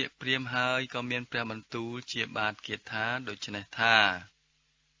ដាប់ពាក្យព្រាហ្មណ៍ហើយក៏មានព្រះបន្ទូលជាបាទគាថាដូច្នេះថា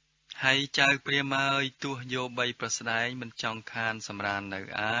ហើយចៅព្រាហ្មណ៍ហើយទោះយោបីប្រស្ដែងមិនចង់ខានសម្រាននៅ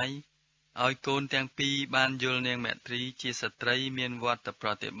អាយឲ្យកូនទាំងពីរបានយល់នាងមទ្រីជាស្ត្រីមានវត្តប្រ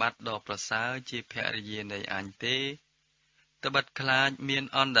តិបត្តិដ៏ប្រសើរជាភរិយានៃអញទេត្បិតខ្លាចមាន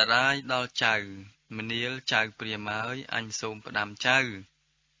អន្តរាយដល់ចៅមនាលចៅព្រាហ្មណ៍ហើយអញសូមផ្ដាំចៅ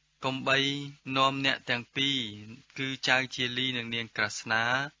កុំបីនាំអ្នកទាំងពីរគឺចៅជាលីនិងនាងក្រស្នា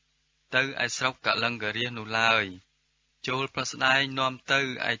ទៅឯស្រុកកលង្ករាសនោះឡើយចូលប្រស្ដែងនាំទៅ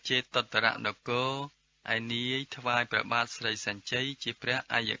ឯចេតតរនគរឯនាយថ្វាយព្រះបាទស្រីសញ្ជ័យជាព្រះ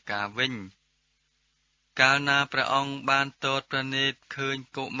អាយកាវិញកាលណាព្រះអង្គបានទតព្រះនេត្រឃើញ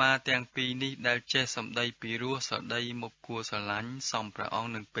កុមារទាំងពីរនេះដែលចេះសម្ដីពីរោះសដីមុខគួរស្រឡាញ់សមព្រះអង្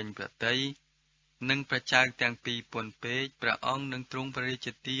គនឹងពេញប្រតិយនិងព្រះចៅទាំងពីរពន់ពេកព្រះអង្គនឹងទ្រង់ព្រះរាជ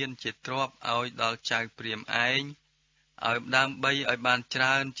ទានជាទ្រព្យឲ្យដល់ចៅព្រាហ្មណ៍ឯងឲ្យដើម្បីឲ្យបានច្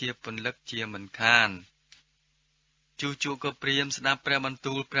រើនជាពន្លឹកជាមិនខានជូជកព្រាហ្មណ៍ស្ដាប់ព្រះបន្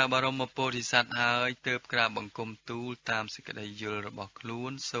ទូលព្រះបរមពោធិសត្វហើយទើបក្រាបបង្គំទូលតាមសេចក្តីយល់របស់ខ្លួ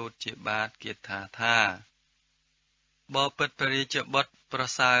នសូត្រជាបាទគាថាបពិតព្រះរាជបុត្រប្រ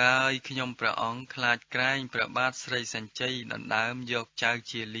សើរហើយខ្ញុំព្រះអង្គខ្លាចក្រែងព្រះបាទស្រីសញ្ជ័យដណ្ដើមយកចៅ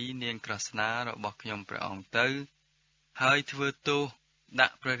ជាលីនាងក្រស្នារបស់ខ្ញុំព្រះអង្គទៅហើយធ្វើទោសដា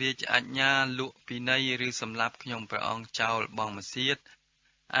ក់ព្រះរាជអាជ្ញាលក់ពិន័យឬសម្លាប់ខ្ញុំព្រះអង្គចោលបងមសៀត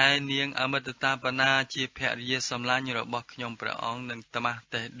ឯនាងអមតតាបណាជាភរិយាសម្លាញ់របស់ខ្ញុំព្រះអង្គនឹងត្មាស់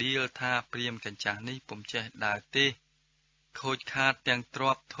តេះដៀលថាព្រាហ្មណ៍កញ្ចាស់នេះពុំចេះដើរទេខូចខាតទាំងទ្រ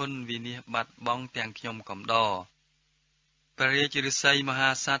ព្យធនវិនាសបាត់បង់ទាំងខ្ញុំកំដរព្រះរាជឫសីមហា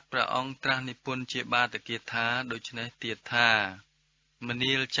សត្វព្រះអង្គត្រាស់និពន្ធជាបាទគាថាដូច្នេះទៀតថាម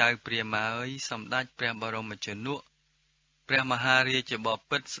នាលចៅព្រាហ្មណ៍ហើយសម្ដេចព្រះបរមជនកព្រះមហារាជប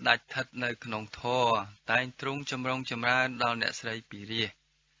ពិតស្ដេចស្ថិតនៅក្នុងធម៌តែងទ្រង់ចម្រុងចម្រើនដល់អ្នកស្រីពីរាជ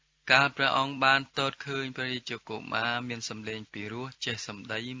កាលព្រះអង្គបានទតឃើញព្រះរាជកុមារមានសម្លេងពីរោះចេះសម្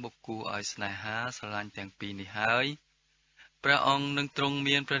ដីមុខគួរឲ្យស្នេហាស្រឡាញ់ទាំងពីរនេះហើយព្រះអង្គនឹងទ្រង់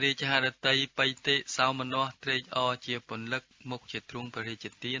មានព្រះរាជហឫទ័យបៃតេសោមនស្សត្រេកអរជាពន្លឹកមុខជាទ្រង់ព្រះរាជ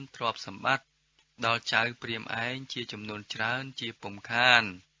ទានទ្រព្យសម្បត្តិដល់ចៅព្រាហ្មណ៍ឯងជាចំនួនច្រើនជាពុំខាន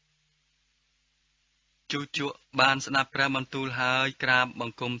ជូជកបានស្ដាប់ព្រះបន្ទូលហើយក្រាបប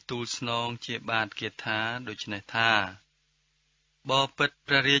ង្គំទូលស្នងជាបាទគាថាដូច្នេះថាបពិត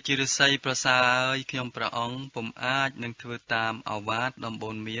ព្រះរាជឫសីប្រសើរហើយខ្ញុំព្រះអង្គពុំអាចនឹងធ្វើតាមឱវាទដំបូ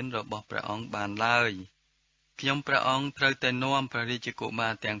ន្មានរបស់ព្រះអង្គបានឡើយខ្ញុំព្រះអង្គត្រូវតែនាំព្រះរាជកុមា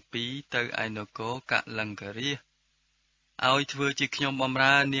រទាំងពីរទៅឯនគរកលង្ករាសឲ្យធ្វើជាខ្ញុំបម្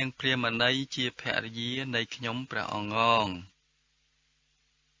រើនាងព្រាហ្មណីជាភរិយានៃខ្ញុំព្រះអង្គ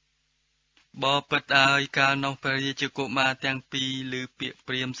បពិតហើយកាលនោះព្រះរាជកុមារទាំងពីរឮពាក្យ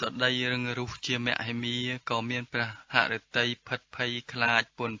ព្រាហ្មណ៍សដីរឹងរូសជាមហិមាក៏មានព្រះហឫទ័យភិតភ័យខ្លាច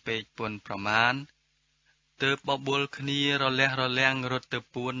ពន់ពេកពន់ប្រមាណទើបបបួលគ្នារលះរលាំងរត់ទៅ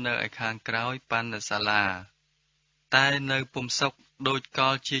ពួននៅឯខាងក្រោយបណ្ណសាលាតែនៅពុំសុខដូចក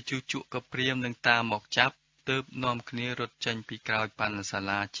លជាជូជកព្រាហ្មណ៍នឹងតាមមកចាប់ទើបនាំគ្នារត់ចេញពីក្រោយបណ្ណសា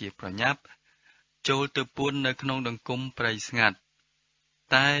លាជាប្រញាប់ចូលទៅពួននៅក្នុងដង្គមព្រៃស្ងាត់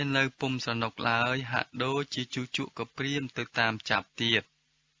តែនៅពុំស្រណុកឡើយហាក់ដូចជាជូជកព្រាហ្មណ៍ទៅតាមចាប់ទៀត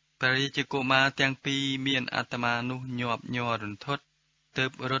ព្រះរាជកុមារទាំងពីរមានអាត្មានោះញាប់ញ័ររន្ធត់ទើ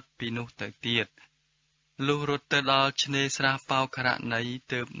បរត់ពីនោះទៅទៀតលុះរត់ទៅដល់ឆ្នេរស្រះបោខរណី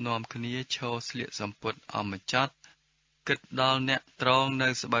ទើបនាំគ្នាឈរស្លៀកសំពត់អមចត់គិតដល់អ្នកត្រងនៅ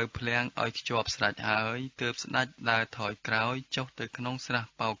ស្បូវភ្លាំងឲ្យខ្ជាប់ស្រេចហើយទើបស្ដេចដើរថយក្រោយចុះទៅក្នុងស្រះ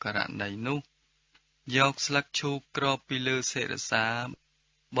បោខរណីនោះយកស្លឹកឈូកគ្របពីលើសិរសា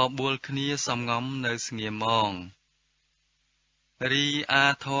បបួលគ្នាសំងំនៅស្ងៀមម៉ងរីអា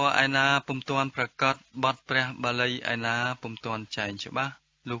ធរឯណាពុំទាន់ប្រកាសបទព្រះបាលីឯណាពុំទាន់ចែងច្បាស់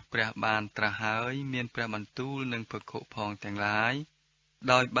លុះព្រះបានត្រាស់ហើយមានព្រះបន្ទូលនឹងភិក្ខុផងទាំងឡាយ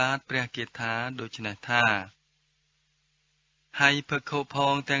ដោយបាទព្រះគាថាដូច្នេះថាហើយភិក្ខុផ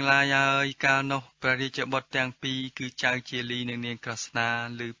ងទាំងឡាយហើយកាលនោះព្រះរាជបុត្រទាំងពីរគឺចៅជាលីនិងនាងក្រស្នា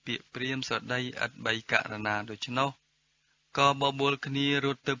ឮពាក្យព្រាហ្មណ៍សដីឥតបីករណាដូច្នោះក៏បបួលគ្នារ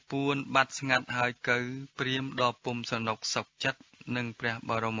ត់ទៅពួនបាត់ស្ងាត់ហើយទៅព្រាហ្មណ៍ដ៏ពុំសនុកសុខចិត្តនឹងព្រះ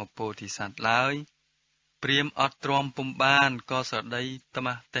បរមពោធិសត្វឡើយព្រាហ្មណ៍អត់ទ្រាំពុំបានក៏សដីត្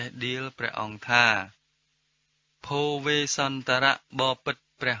មាស់តេះដៀលព្រះអង្គថាភោវេសន្តរៈបពិត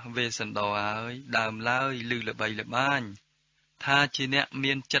ព្រះវេស្សន្តរហើយដើមឡើយឮល្បីល្បាញ ថាជាអ្នក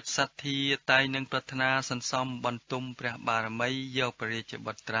មានចិត្តសទ្ធាតែងនឹងប្រាថ្នាសន្សំបន្ទុំព្រះបារមីយកព្រះរាជ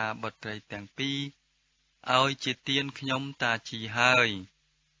បុត្រាបុត្រីទាំងពីរឲ្យជាទានខ្ញុំតាជីហើយ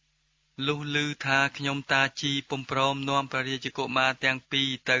លុះឮថាខ្ញុំតាជីពុំព្រមនាំព្រះរាជកុមារទាំងពីរ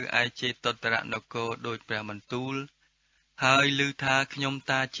ទៅឯចេតតរនគរដោយព្រះបន្ទូលហើយឮថាខ្ញុំ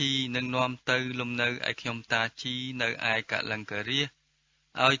តាជីនឹងនាំទៅលំនៅឯខ្ញុំតាជីនៅឯកលង្ការាជ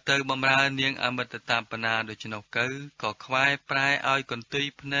ឲ្យទៅបម្រើនាងអមតតាបនាដូច្នោះក៏ខ្វាយប្រែឲ្យកន្ទុយ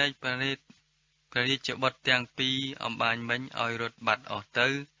ភ្នែកព្រះរាជបុត្រទាំងពីរអំបាញ់មិញឲ្យរត់បាត់អស់ទៅ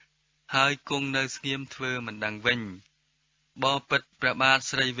ហើយគង់នៅស្ងៀមធ្វើមិនដឹងវិញបបិទ្ធព្រះបាទ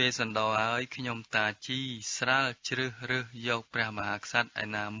ស្រីវេស្សន្តរហើយខ្ញុំតាជីស្រាលជ្រើសរើសយកព្រះមហាក្សត្រឯ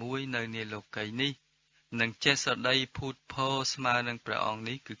ណាមួយនៅនាលោកីនេះនឹងចេះសដីភូតផោស្មើនឹងព្រះអង្គ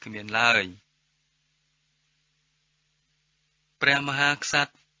នេះគឺគ្មានឡើយព្រះមហាក្សត្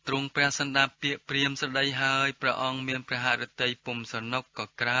រទ្រង់ព្រះសន្តាប់ពាក្យព្រាមស្ដីហើយព្រះអង្គមានព្រះហឫទ័យពុំសនុកក៏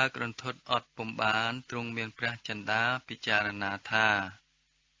ក្រើករន្ធត់អត់ពុំបានទ្រង់មានព្រះចិន្តាពិចារណាថា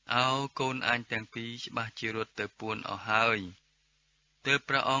អោកូនអញទាំងពីរច្បាស់ជារត់ទៅពួនអស់ហើយទើប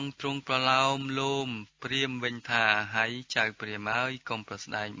ព្រះអង្គទ្រង់ប្រឡោមលោមព្រាមវិញថាហើយចៅព្រាមហើយកុំប្រ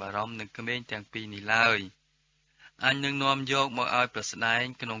ស្ដែងបារម្ភនឹងក្មេងទាំងពីរនេះឡើយអញនឹងនាំយកមកឲ្យប្រស្ដែង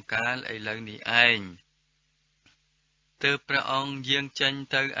ក្នុងកាលឥឡូវនេះឯងទើបព្រះអង្គយាងចេញ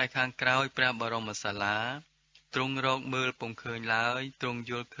ទៅឯខាងក្រោយព្រះបរមសាលាទ្រង់រកមើលពុំឃើញឡើយទ្រង់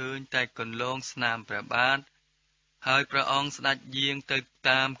យល់ឃើញតែគន្លងស្នាមព្រះបាទហើយព្រះអង្គស្ដេចយាងទៅ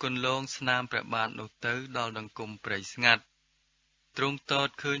តាមគន្លងស្នាមព្រះបាទនោះទៅដល់ដង្គមព្រៃស្ងាត់ទ្រង់ទត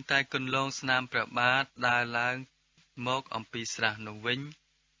ឃើញតែគន្លងស្នាមព្រះបាទដើរឡើងមកអំពីស្រះនោះវិញ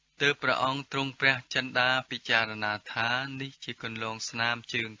ទើបព្រះអង្គទ្រង់ព្រះចិន្តាពិចារណាថានេះជាគន្លងស្នាម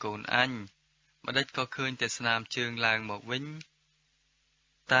ជើងកូនអញម្ដេចក៏ឃើញតែស្នាមជើងឡើងមកវិញ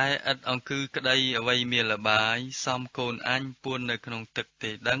តែឥតអង្គក្តីអ្វីមានលបាយសំកូនអញពួននៅក្នុងទឹក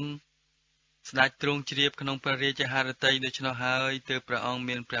ទេដឹងស្ដេចទ្រង់ជ្រាបក្នុងព្រះរាជហឫទ័យដូច្នោះហើយទើបព្រះអង្គ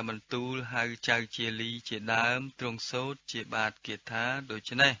មានព្រះបន្ទូលហៅចៅជាលីជាដើមទ្រង់សូត្រជាបាតគាថាដូ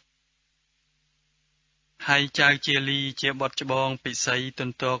ច្នេះហើយចៅជាលីជាបុត្រច្បងពិសីទ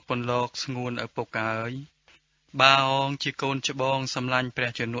ន្ទកពន្លកស្ងួនឪពុកហើយបាអងជាកូនច្បងសម្លាញ់ព្រះ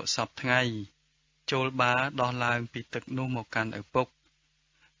ជនកសពថ្ងៃចូលបាដោះឡើងពីទឹកនោះមកកាន់ឪពុក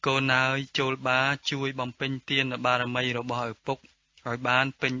កូនហើយចូលបាជួយបំពេញទានបារមីរបស់ឪពុកឲ្យបាន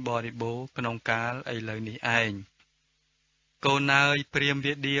ពេញបរិបូរណ៍ក្នុងកាលឥឡូវនេះឯងកូនហើយព្រាម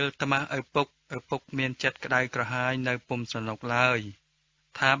វាដៀលត្មាស់ឪពុកមានចិត្តក្តៅក្រហាយនៅពុំសនុកឡើយ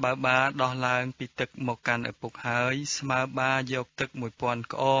ថាបើបាដោះឡើងពីទឹកមកកាន់ឪពុកហើយស្មើបាយកទឹក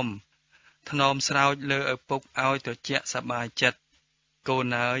 1000 ក្អមថ្នមស្រោចលើឪពុកឲ្យត្រជាក់សប្បាយចិត្តកូន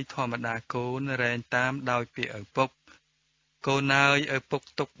ហើយធម្មតាកូនរែងតាមដោយពាក្យឪពុកកូនហើយឪពុក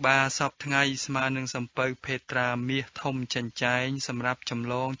ទុកបាសពថ្ងៃស្មើនឹងសំពៅភេត្រាមាសធំចិញ្ចែងសម្រាប់ចម្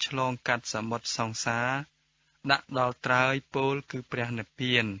លងឆ្លងកាត់សមុទ្រសង្សារដាក់ដល់ត្រើយពោលគឺព្រះនិព្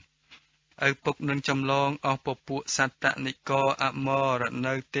វានឪពុកនឹងចម្លងអស់ពពួកសត្តនិកអមរ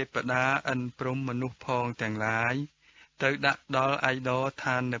នៅទេពតាឥន្ទព្រំមនុស្សផងទាំងឡាយទៅដាក់ដល់ឯដរ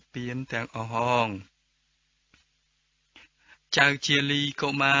ឋាននិព្វានទាំងអស់ហងចៅជាលីកុ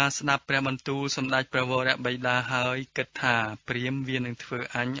មារស្ដាប់ព្រះបន្ទូលសម្ដេចព្រះវរៈបិតាហើយគិតថាព្រាមវានឹងធ្វើ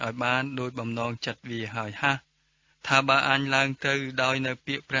អញឲ្យបានដោយបំណងចិត្តវាហើយហ่ะថាបើអញឡើងទៅដោយនៅ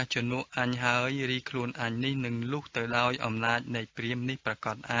ពាក្យព្រះជនកអញហើយរីខ្លួនអញនេះនឹងលុះទៅដោយអំណាចនៃព្រាមនេះប្រ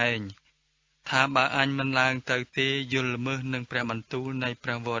កាសឯងថាបើអញមិនឡើងទៅទេយល់ល្មើសនឹងព្រះបន្ទូលនៃព្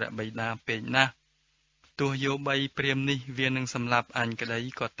រះវរៈបិតាពេកណាស់ទោះយោបីព្រាមនេះវានឹងសម្លាប់អញក្តី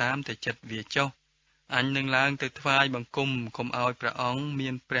ក៏តាមតែចិត្តវាចុះអញនឹងឡើងទៅថ្វាយបង្គំកុំឲ្យព្រះអង្គមា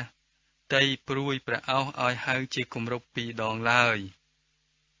នព្រះតីព្រួយព្រះអោសឲ្យហៅជាគម្រប់2 ដងឡើយ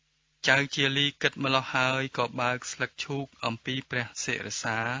ចៅជាលីគិតម្ល៉េះហើយក៏បើកស្លឹកឈូកអំពីព្រះសិរ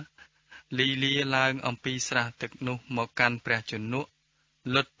សាលីលាឡើងអំពីស្រះទឹកនោះមកកាន់ព្រះជនក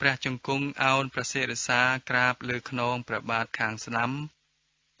លុតព្រះជង្គង់អោនព្រះសិរសាក្រាបលើខ្នងព្រះបាទខាងស្ដាំ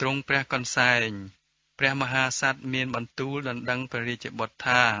ទ្រង់ព្រះកន្សែងព្រះមហាក្សត្រមានបន្ទូលដណ្ដឹងព្រះរាជបុត្រ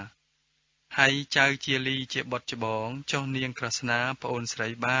ថាហើយចៅជាលីជាបុត្រច្បងចុះនាងក្រស្នាប្អូនស្រី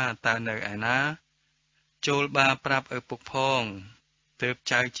បាតើនៅឯណាចូលបាប្រាប់ឪពុកផងទើប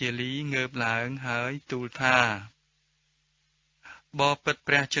ចៅជាលីងើបឡើងហើយទូលថាបបិទ្ធ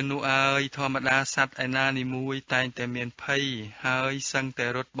ព្រះជនុអើយធម្មតាសត្វឯណានីមួយតែងតែមានភ័យហើយសឹងតែ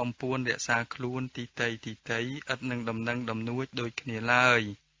រត់បំពួនរក្សាខ្លួនទីតីឥតនឹងដំណឹងដំនួចដូចគ្នាឡើយ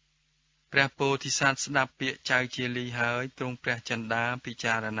ព្រះពោធិសត្វស្ដាប់ពាក្យចៅជាលីហើយទ្រង់ព្រះចិន្តាពិ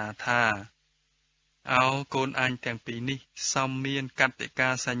ចារណាថាអោកូនអញទាំងពីរនេះសមមានកតិកា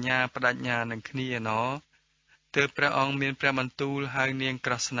សញ្ញាបដញ្ញានឹងគ្នាណោទើបព្រះអង្គមានព្រះបន្ទូលហៅនាង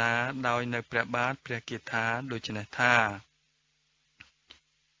ក្រស្នាដោយនៅព្រះបាទព្រះគាថាដូច្នេះថា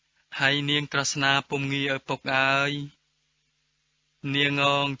ហើយនាងក្រស្នាពុំងាឪពុកអើយនាង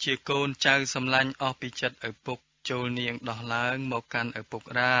ងជាកូនចៅសម្លាញ់អស់ពីចិត្តឪពុកចូលនាងដោះឡើងមកកាន់ឪពុក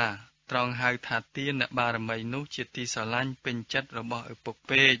រាត្រង់ហៅថាទានបារមីនោះជាទីស្រឡាញ់ពេញចិត្តរបស់ឪពុក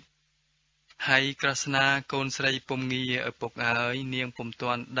ពេកហើយក្រស្នាកូនស្រីពុំងាឪពុកអើយនាងពុំ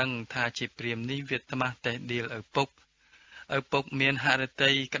ទាន់ដឹងថាជាព្រាហ្មណ៍នេះវាត្មាស់តេះដៀលឪពុកមានហឫទ័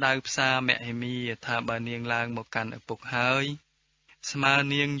យក្តៅផ្សារមហិមាថាបើនាងឡើងមកកាន់ឪពុកហើយស្មើ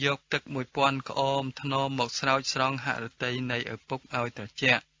នាងយកទឹក1000ក្អមធ្នមមកស្រោចស្រង់ហឫទ័យនៃឪពុកឲ្យត្រ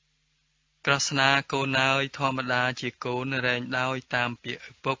ជាក់ក្រស្នាកូនអើយធម្មតាជាកូនរែងដោយតាមពាក្យ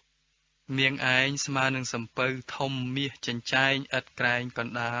ឪពុកនាងឯងស្មើនឹងសំពៅធំមាសចិញ្ចែងឥតក្រែងក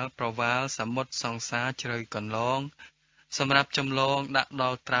ណ្ដាលប្រវាលសមុទ្រសង្សារជ្រៅកន្លងសម្រាប់ចម្លងដាក់ដ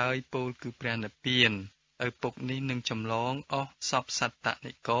ល់ត្រើយពោលគឺព្រះនិព្វានឪពុកនេះនឹងចម្លងអស់សពសត្ត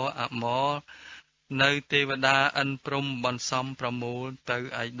និកអមរនៅទេវតាឥន្ទព្រំបន្សំប្រមូលទៅ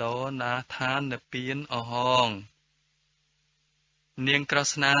ឯដណាឋាននិព្វានអហងនាងក្រ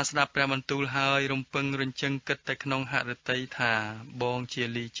ស្នាស្ដាប់ព្រះបន្ទូលហើយរំពឹងរញ្ជឹងគិតតែក្នុងហឫទ័យថាបងជា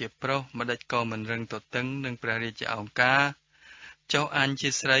លីជាប្រុសម្ដេចក៏មិនរឹងទទឹងនឹងព្រះរាជឱង្ការចុះអញជា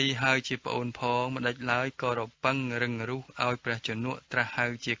ស្រីហើយជាប្អូនផងម្ដេចឡើយក៏រពឹងរឹងរូសឲ្យព្រះជនកត្រាស់ហៅ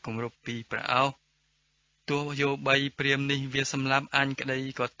ជាគម្រប់ពីព្រះអោសទោះយោបីព្រាហ្មណ៍នេះវាសម្លាប់អញក្តី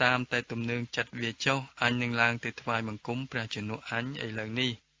ក៏តាមតែទំនើងចិត្តវាចុះអញនឹងឡើងទៅថ្វាយបង្គំព្រះជនកអញឥឡូវ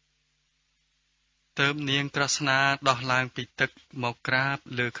នេះទើបនាងក្រស្នាដោះឡើងពីទឹកមកក្រាប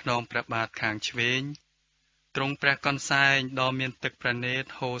លើខ្នងព្រះបាទខាងឆ្វេងទ្រង់ព្រះកន្សែងដ៏មានទឹកប្រណេត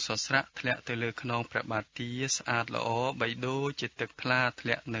ហូរសស្រាក់ធ្លាក់ទៅលើខ្នងព្រះបាទទាស្អាតល្អបីដូចជាទឹកថ្លាធ្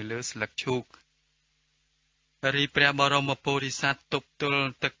លាក់នៅលើស្លឹកឈូករីព្រះបរមពុរិស័ទទប់ទល់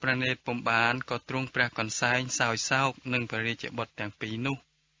ទឹកប្រណេតពុំបានក៏ទ្រង់ព្រះកន្សែងសោយសោកនឹងព្រះរាជបុត្រទាំងពីរនោះ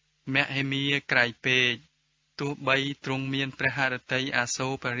មហិមាក្រៃពេកទោះបីទ្រង់មានព្រះហឫទ័យអាសូ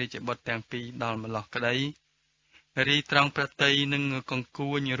រព្រះរាជបុត្រទាំងពីរដល់ម្លោះក្តីរីត្រង់ប្រតិយនឹងកង្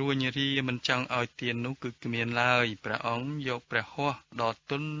គួញរួញរាមិនចង់ឲ្យទាននោះគឺគ្មានឡើយព្រះអង្គយកព្រះហស្ថដ៏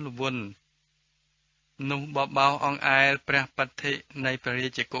ទន់ល្វន់នោះបបោសអង្អែលព្រះបឋិនៃព្រះរា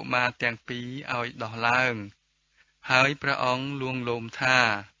ជកុមារទាំងពីរឲ្យដោះឡើងហើយព្រះអង្គលួងលោមថា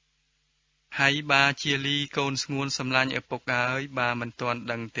ហើយបាជាលីកូនស្ងួនសម្លាញ់ឪពុកហើយបាមិនទាន់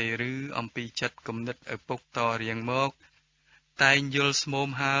ដឹងទេឬអំពីចិត្តគំនិតឪពុកតរៀងមកតែងយល់ស្មោម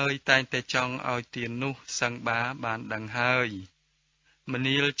ហើយតែងតែចង់ឲ្យទាននោះសឹងបាបានដឹងហើយម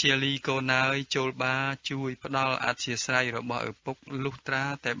នាលជាលីកូនហើយចូលបាជួយផ្ដល់អធិស្ឋានរបស់ឪពុកលុះត្រា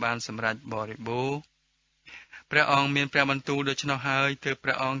តែបានសម្រេចបរិបូរណ៍ព្រះអង្គមានព្រះបន្ទូលដូច្នោះហើយទើបព្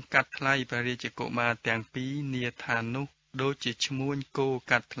រះអង្គកាត់ថ្លៃព្រះរាជកុមារទាំងពីរនាឋាននោះដូចជាឈ្មួញគោ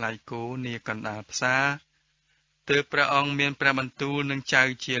កាត់ថ្លៃគោនាកណ្ដាលផ្សារទើបព្រះអង្គមានព្រះបន្ទូលនឹងចៅ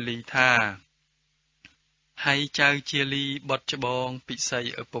ជាលីថាហើយចៅជាលីបុត្រច្បងពិសី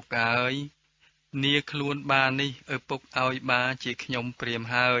ឪពុកអើយនាខ្លួនបានេះឪពុកឲ្យបាជាខ្ញុំព្រាម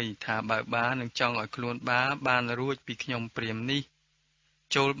ហើយថាបើបានឹងចង់ឲ្យខ្លួនបាបានរួចពីខ្ញុំព្រាមនេះ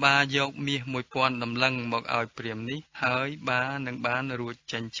ចូលបាយកមាស1000ដំឡឹងមកឲ្យព្រាមនេះហើយបានឹងបានរួច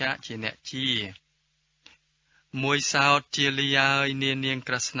ចិញ្ចាក់ជាអ្នកជាមួយសោតជាលីហើយនាង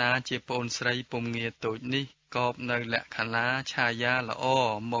ក្រស្នាជាប្អូនស្រីពុំងាតូចនេះកបនៅលក្ខណៈឆាយាល្អ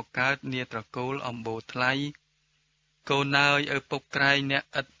មកកើតនាត្រកូលអំបូរថ្លៃកូនអើយឪពុកក្រែងអ្នក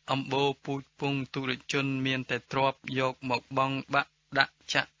ឥតអំបូរពូជពងទុរជនមានតែទ្រព្យយកមកបងបាក់ដាក់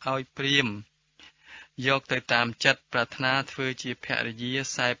ចាក់ឲ្យព្រាមយកទៅតាមចិត្តប្រាថ្នាធ្វើជាភរិយា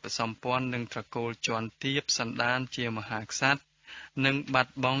សែបសម្ព័ន្ធនឹងត្រកូលជាន់ទាបសន្តានជាមហាក្សត្រនិងបា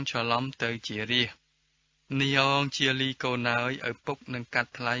ត់បង់ច្រឡំទៅជារាស្ត្រនាងជាលីកូនអើយឪពុកនឹងកា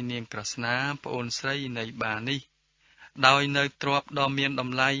ត់ថ្លៃនាងក្រស្នាប្អូនស្រីនៃបានេះដោយនៅទ្រព្យដ៏មានត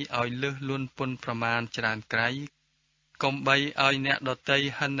ម្លៃឲ្យលើសលួនពុនប្រមាណច្រើនក្រៃកុំបីឲ្យអ្នកដតី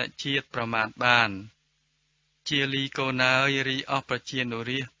ហិនជាតិប្រមាថបានជាលីកូនអើយរីអស់ប្រជានុ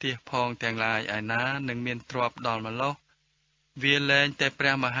រាស្ត្រទាសផងទាំងឡាយឯណានឹងមានទ្រព្យដល់ម្លោះវាលែងតែព្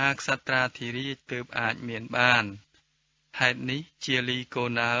រះមហាក្សត្រាធិរាជទើបអាចមានបានហេតុនេះជាលីកូ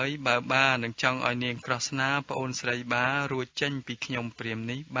នអើយបើបានឹងចង់ឲ្យនាងក្រស្នាប្អូនស្រីបារួចចេញពីខ្ញុំព្រាម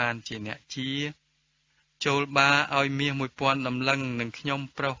នេះបានជាអ្នកជាចូលបាឲ្យមាស1000ដំឡឹងនឹងខ្ញុំ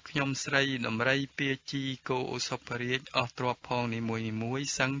ប្រុសខ្ញុំស្រីដំរីពាជីគោឧសភរាជអស់ទ្រព្យផងនីមួយ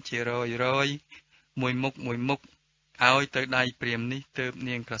សឹងជារយមួយមុខឲ្យទៅដៃព្រាមនេះទើប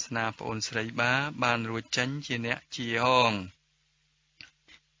នាងក្រស្នាប្អូនស្រីបាបានរួចចេញជាអ្នកជាហង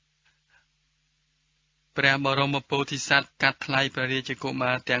ព្រះបរមពោធិសត្វកាត់ថ្លៃព្រះរាជកុ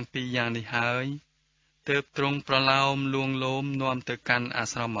មារទាំងពីរយ៉ាងនេះហើយទើបទ្រង់ប្រឡោមលួងលោមនាំទៅកាន់អា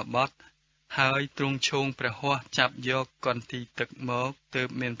ស្រមបទហើយទ្រង់ឈោងព្រះហស្ថចាប់យកកន្ទីទឹកមកទើប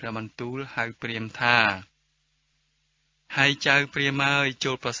មានព្រះបន្ទូលហៅព្រាមថា ហើយចៅព្រាហ្មណ៍ហើយ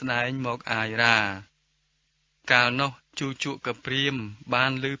ចូលប្រស្ដែងមកអាយរាកាលនោះជូជក់កព្រាហ្មណ៍បា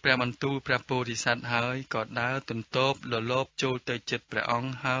នឮព្រះបន្ទូលព្រះពោធិសត្វហើយក៏ដើរទន្ទប់លលបចូលទៅជិតព្រះអង្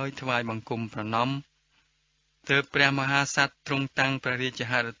គហើយថ្វាយបង្គំប្រណម្យទើបព្រះមហាក្សត្រទ្រង់តាំងព្រះរាជ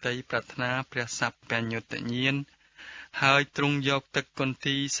ហឫទ័យប្រាថ្នាព្រះសព្វបញ្ញុតញ្ញាណហើយទ្រង់យកទឹកគន្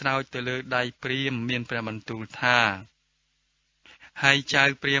ទីស្រោចទៅលើដៃព្រាហ្មណ៍មានព្រះបន្ទូលថាហើយចៅ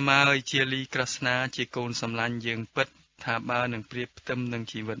ព្រាហ្មណ៍ហើយជាលីក្រស្នាជាកូនសម្លាញ់យើងពិតថាបើនឹងព្រៀបផ្ទឹមនឹង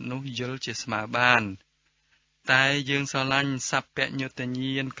ជីវិតនោះយល់ជាស្មើបានតែយើងស្រឡាញ់សព្វញ្ញុតញ្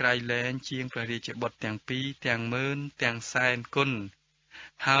ញាណក្រៃលែងជាងព្រះរាជបុត្រទាំងពីរទាំងម៉ឺនទាំងសែនគុណ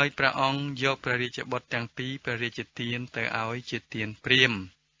ហើយព្រះអង្គយកព្រះរាជបុត្រទាំងពីរព្រះរាជទានទៅឲ្យជាទានព្រាហ្មណ៍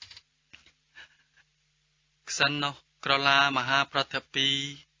ក្សិណនោះក្រឡាមហាប្រតិពី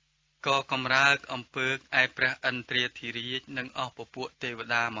ក៏កំរើកអំពើកឯព្រះឥន្ទ្រាធិរាជនិងអស់ពពួកទេវ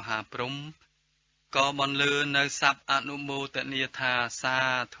តាមហាព្រហ្មក៏បន្លឺនៅសព្វអនុមោទនាថាសា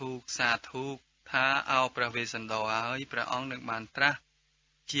ធុសាធុថាអោព្រះវេស្សន្តរហើយព្រះអង្គនឹងបានត្រាស់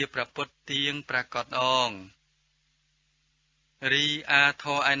ជាព្រះពុទ្ធទៀងប្រកាសអងរីអាធ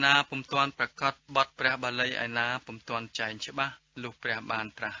រឯណាពុំទាន់ប្រកាសបទព្រះបាលីឯណាពុំទាន់ចែងច្បាស់លុះព្រះបាន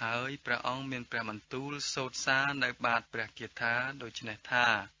ត្រាស់ហើយព្រះអង្គមានព្រះបន្ទូលសូត្រសារនៅបាតព្រះគាថាដូច្នេះថា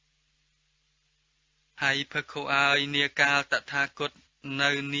ហើយភឹក្ខុអើយនាកាលតថាគត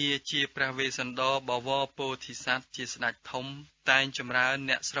នៅនីជាព្រះវេស្សន្តរបវរពោធិសត្វជាស្ដេចធំតែងចម្រើន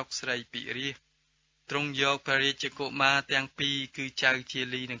អ្នកស្រុកស្រីពិរាសទ្រង់យកព្រះរាជកុមារទាំងពីរគឺចៅជា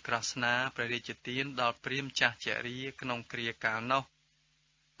លីនិងក្រស្នាព្រះរាជទានដល់ព្រាហ្មណ៍ចាស់ជរាក្នុងគ្រាកាលនោះ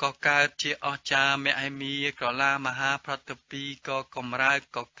ក៏កើតជាអស្ចារ្យមហិមាក្រឡាមហាប្រតិពីក៏កំរើក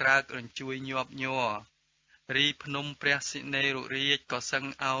ក៏ក្រើករញ្ជួយញាប់ញ័ររីភ្នំព្រះសិនេរុរាជក៏សឹង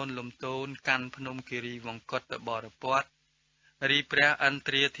អោនលំទោនកាន់ភ្នំគិរីវង្គតបរពតរីព្រះឥន្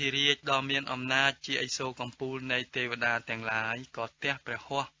ទ្រាធិរាជដ៏មានអំណាចជាឥសូរកំពូលនៃទេវតាទាំងឡាយក៏ទះព្រះហ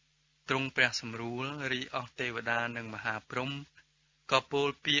ស្ថទ្រង់ព្រះសម្រួលរីអស់ទេវតានិងមហាព្រហ្មក៏ពោល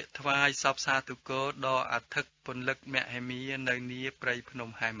ពាក្យថ្វាយសពសាធុករដល់អធិកពន្លឹកមហិមានៅនីព្រៃភ្នំ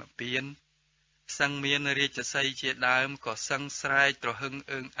ហេមពៀនសឹងមានរាជសីជាដើមក៏សឹងស្រែកត្រហឹង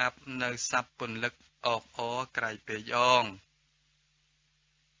អើងអាប់នៅសัพពន្លឹកអបអរក្រៃពេកអង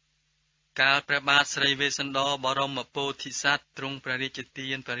កាលព្រះបាទស្រីវេស្សន្តរបរមពោធិសត្វទ្រង់ព្រះរាជទា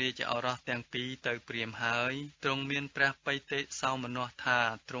នព្រះរាជឱរសទាំងពីរទៅព្រាហ្មណ៍ហើយទ្រង់មានព្រះបិតិសោមនស្សថា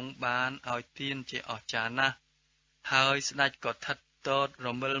ទ្រង់បានឲ្យទានជាអស្ចារ្យណាស់ហើយស្ដេចក៏ថិតតតរ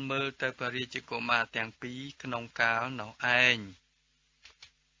មិលមើលទៅព្រះរាជកុមារទាំងពីរក្នុងកាលនោះឯង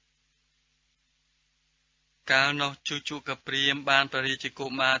កាលនោះជូជកព្រាហ្មណ៍បានព្រះរាជកុ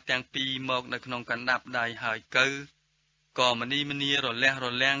មារទាំងពីរមកនៅក្នុងកណ្ដាប់ដៃហើយកើក៏មនីមនីរលះរ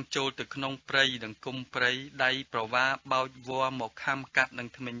លាំងចូលទៅក្នុងព្រៃដង្គមព្រៃដៃប្រវាបោចវ័រមកខំកាត់នឹង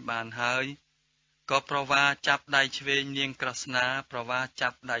ធ្មេញបានហើយក៏ប្រវាចាប់ដៃឆ្វេងនាងក្រស្នាប្រវាចា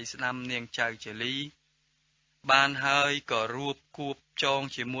ប់ដៃស្ដាំនាងចៅជាលីបានហើយក៏រួបគួបចង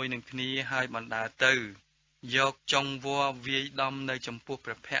ជាមួយនឹងគ្នាហើយបណ្ដើរទៅយកចុងវ័រវាយដំនៅចំពោះ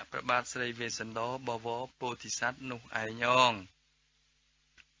ព្រះភ័ក្ត្រព្រះបាទស្រីវេស្សន្តរបវរពោធិសត្វនោះឯងអង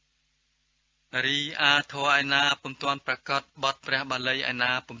រីអាធរឯណាពុំទាន់ប្រកាសបទព្រះបាលីឯ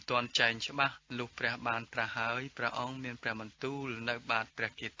ណាពុំទាន់ចែងច្បាស់លុះព្រះបានត្រាស់ហើយព្រះអង្គមានព្រះបន្ទូលនៅបាតព្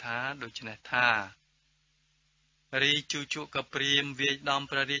រះគាថាដូច្នេះថារីជូជកព្រាហ្មណ៍វាយដំ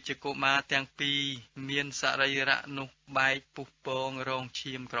ព្រះរាជកុមារទាំងពីរមានសរីរៈនោះបែកពុះពងរង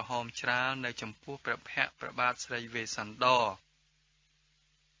ឈាមក្រហមច្រាលនៅចំពោះព្រះភ័ក្ត្រព្រះបាទស្រីវេស្សន្តរ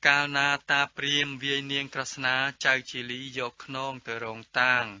កាលណាតាព្រាហ្មណ៍វាយនាងក្រស្នាចៅជាលីយកខ្នងទៅរង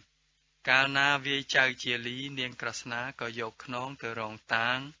តាងកាលណាវាយចៅជាលីនាងក្រស្នាក៏យកខ្នងទៅរងតា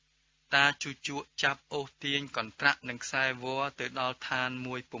ងតាជូជក់ចាប់អូសទាញកន្ត្រាក់នឹងខ្សែវ័រទៅដល់ឋាន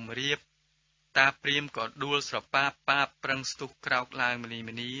មួយពំរៀបតាព្រាហ្មណ៍ក៏ដួលស្រប៉ាបប៉ាបប្រឹងស្ទុះក្រោកឡើងម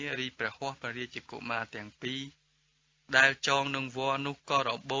នីរីព្រះហស្ថព្រះរាជកុមារទាំងពីរដែលចងនឹងវ័រនោះក៏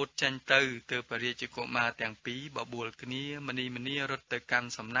របូតចេញទៅទើបព្រះរាជកុមារទាំងពីរបបួលគ្នាមនីរត់ទៅកាន់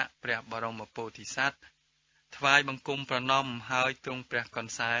សំណាក់ព្រះបរមពោធិសត្វថ្វាយបង្គំប្រណម្យហើយទ្រង់ព្រះក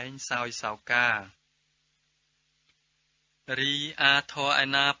ន្សែងសោយសោការីអាធរឯ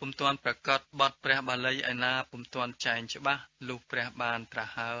ណាពុំទាន់ប្រកាសបទព្រះបាលីឯណាពុំទាន់ចែងច្បាស់លុះព្រះបានត្រា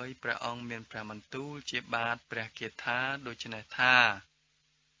ស់ហើយព្រះអង្គមានព្រះបន្ទូលជាបាតព្រះគាថាដូច្នេះថា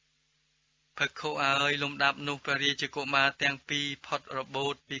ភឹក្ខុអើយលំដាប់នោះព្រះរាជកុមារទាំងពីរផុតរបូ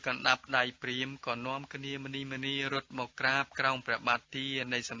តពីកណ្ដាប់ដៃព្រាហ្មណ៍ក៏នាំគ្នាមនីរត់មកក្រាបក្រោមព្រះបាទទា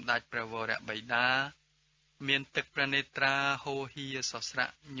នៃសម្ដេចព្រះវរបិតាមានទឹកព្រះនេត្រាហូរហៀសស្រា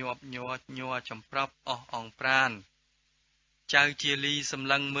ក់ញាប់ញ័រចម្ប្រប់អស់អង្ប្រានចៅជាលីសម្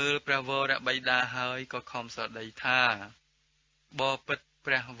លឹងមើលព្រះវរបិតាហើយក៏ខំស្រដីថាបបិទ្ធ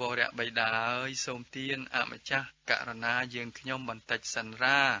ព្រះវរៈបិតាអើយសូមទានអម្ចាស់ករណាយើងខ្ញុំបន្តិចសិន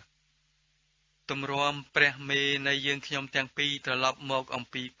រាទម្រាំព្រះមេនៃយើងខ្ញុំទាំងពីរត្រឡប់មកអំ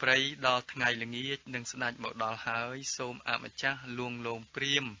ពីព្រៃដល់ថ្ងៃល្ងាចនឹងស្ដេចមកដល់ហើយសូមអម្ចាស់លួងលោមព្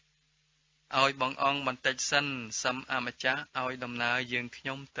រាមឲ្យបងអង្គបន្តិចសិនសឹមអម្ចាស់ឲ្យដំណើរយើងខ្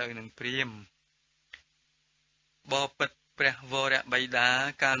ញុំទៅនឹងព្រាមបបិទ្ធព្រះវរៈបិតា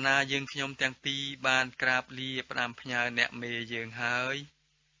កាលណាយើងខ្ញុំទាំងពីរបានក្រាបលាផ្ដាំផ្ញើអ្នកមេយើងហើយ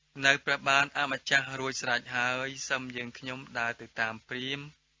នៅព្រះបានអម្ចាស់រួចស្រេចហើយសឹមយើងខ្ញុំដើរទៅតាមព្រាម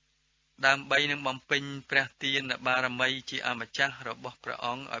ដើម្បីនឹងបំពេញព្រះទានបារមីជាអម្ចាស់របស់ព្រះអ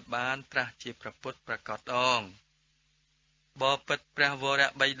ង្គឲ្យបានត្រាស់ជាព្រះពុទ្ធប្រកបអងបបិទ្ធព្រះវរៈ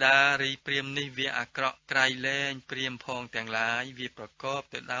បិតារីព្រាមនេះវាអាក្រក់ក្រៃលែងព្រាមផងទាំងឡាយវាប្រកប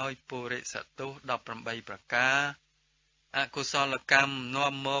ទៅដោយពុរិសទោស18ប្រការអកុសលកម្ម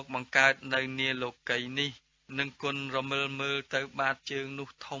នាំមកបង្កើតនៅនាលោកីនេះនឹងគុណរមិលមើលទៅបាតជើងនោះ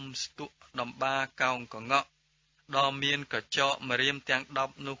ធំស្ទុះដំបាកោងកងក់ដ៏មានកញ្ចក់ម្រាមទាំង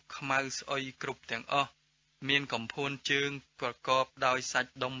10នោះខ្មៅស្អុយគ្រប់ទាំងអស់មានកំភួនជើងប្រកបដោយសា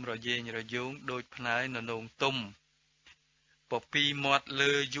ច់ដុំរយេងរយោងដូចផ្លែននោងទុំពពីមាត់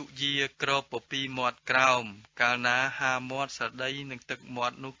លើយុយាក្របពពីមាត់ក្រោមកាលណាហាមាត់ស្រដីនឹងទឹកមា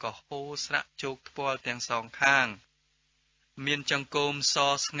ត់នោះក៏ហូរស្រាក់ជោកថ្ពាល់ទាំងសងខាងមានចង្កូមស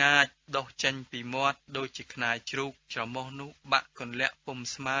ស្ងាចដុះចេញពីមាត់ដូចជាខ្នាយជ្រូកច្រមុះនោះបាក់កន្លាក់ពុំ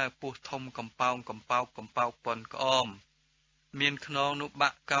ស្មើពោះធំកំប៉ោងប៉ុនក្អមមានខ្នងនោះបា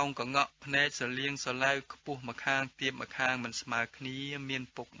ក់កោងកងក់ភ្នែកសលៀងសឡៅខ្ពស់ម្ខាងទៀបម្ខាងមិនស្មើគ្នាមាន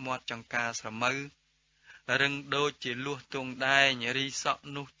ពុកមាត់ចង្ការស្រមៅរឹងដូចជាលួសទងដែងរីសក់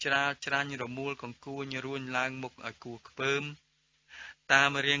នោះច្រាលច្រាញ់រមូលកង្គួញរួញឡើងមុខឲ្យគួរខ្ពើមតា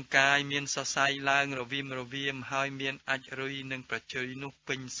មរាងកាយមានសរសៃឡើងរវីមហើយមានអាចរុយនិងប្រជុយនោះ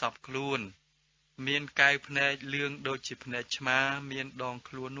ពេញសពខ្លួនមានកែវភ្នែកលឿងដូចជាភ្នែកឆ្មាមានដង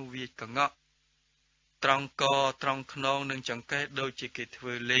ខ្លួននោះវាចកងក់ត្រង់កត្រង់ខ្នងនិងចង្កេះដូចជាគេធ្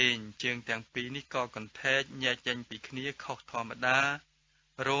វើលេងជើងទាំងពីរនេះក៏កន្ធែកញែកចេញពីគ្នាខុសធម្មតា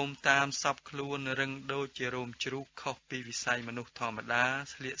រោមតាមសពខ្លួនរឹងដូចជារោមជ្រូកខុសពីវិស័យមនុស្សធម្មតា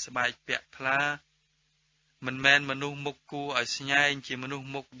ស្លៀកស្បែកពាក់ថ្លាមិនមែនមនុស្សមុខគួរឲ្យស្ញែងជាមនុស្ស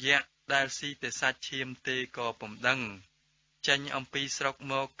មុខយក្សដែលស៊ីតែសាច់ឈាមទេក៏ពុំដឹងចេញអំពីស្រុក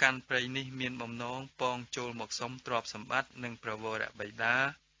មកកាន់ព្រៃនេះមានបំណងពងចូលមកសុំទ្រព្យសម្បត្តិនិងប្រវរៈបិតា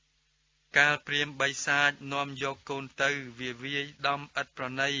កាលព្រាមបិសាចនាំយកកូនទៅវាយដំឥតប្រ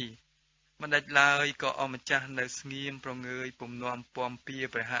ណីមិនដេចឡើយក៏អម្ចាស់នៅស្ងៀមប្រងើយពំនាំពំពៀ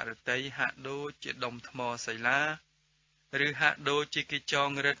ព្រះហឫទ័យហាក់ដូចជាដុំថ្មសីឡាឬហាក់ដូចជាគេចង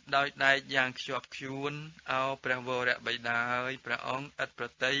រឹតដោយដែកយ៉ាងខ្ជាប់ខ្ជួនអោព្រះវរៈបិតាហើយព្រះអង្គឥតប្រ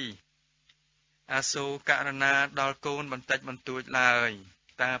តិអាសូរករណាដល់កូនបន្តិចបន្តួចឡើយ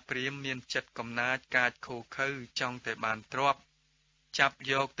តាព្រាមមានចិត្តកំណាចកាចខូខើចង់តែបានទ្រព្យចាប់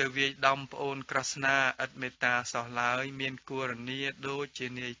យកទៅវាយដំប្អូនក្រស្នាឥតមេត្តាសោះឡើយមានគរនីដូចជា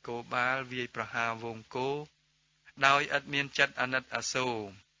នាយគោបាលវាយប្រហារវងគោដោយឥតមានចិត្តអាណិតអាសូរ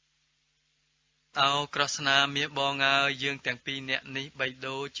អោក្រស្នាមាបងអើយយើងទាំងពីរនាក់នេះបី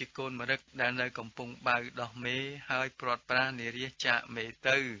ដូចជាកូនមរឹកដែលនៅកំពុងបៅដោះមេហើយព្រាត់ប្រាសនារាចាកមេ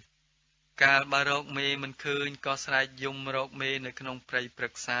ទៅកាលបើរកមេមិនឃើញក៏ស្រែកយំរកមេនៅក្នុងព្រៃព្រឹ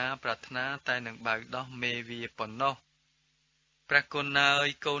ក្សាប្រាថ្នាតែនឹងបៅដោះមេវាប៉ុណ្ណោះព្រះគុណអើយ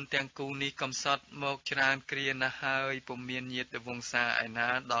កូនទាំងគូនេះកំសត់មកច្រើនគ្រាណាស់ហើយពុំមានញាតិវង្សាឯណា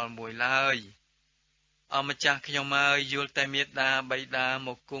ដល់មួយឡើយអម្ចាស់ខ្ញុំអើយយល់តែមេត្តាបិតាម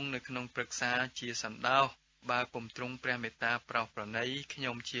កគង់នៅក្នុងព្រឹក្សាជាសណ្ដោសបើពុំទ្រង់ព្រះមេត្តាប្រោសប្រណីខ្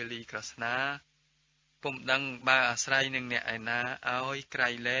ញុំជាលីក្រស្នាពុំដឹងបើអាស្រ័យនឹងអ្នកឯណាឲ្យក្រៃ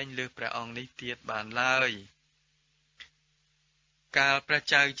លែងលើព្រះអង្គនេះទៀតបានឡើយកាលព្រះ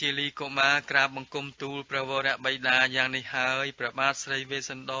ចៅជាលីកុមារក្រាបបង្គំទូលព្រះវរៈបិតាយ៉ាងនេះហើយព្រះបាទស្រីវេស្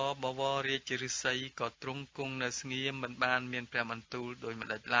សន្តរបវររាជឫសីក៏ទ្រង់គង់នៅស្ងៀមមិនបានមានព្រះបន្ទូលដូចម្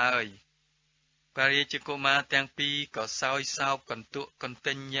ដេចឡើយព្រះរាជកុមារទាំងពីរក៏សោយសោកកន្ទក់កន្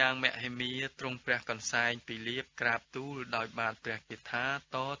ទិញយ៉ាងមហិមាទ្រង់ព្រះកន្សែងពីលៀបក្រាបទូលដោយបានព្រះគាថា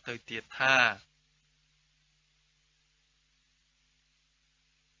តទៅទៀតថា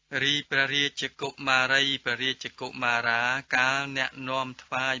រីព្រះរាជកុមារីព្រះរាជកុមារាកាលអ្នកនាំថ្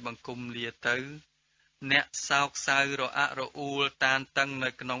វាយបង្គំលាទៅអ្នកសោកសៅរអាក់រអួលតានតឹងនៅ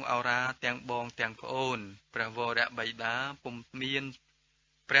ក្នុងឱរាទាំងបងទាំងប្អូនព្រះវរៈបិតាពុំមាន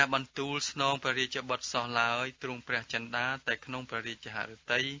ព្រះបន្ទូលស្នងព្រះរាជបុត្រសោះឡើយទ្រង់ព្រះចិន្តាតែក្នុងព្រះរាជហឫ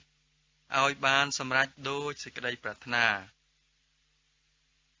ទ័យឲ្យបានសម្រេចដូចសេចក្តីប្រាថ្នា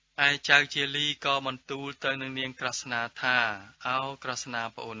ឯចៅជាលីក៏បន្ទូលទៅនឹងនាងក្រស្នាថាអោក្រស្នា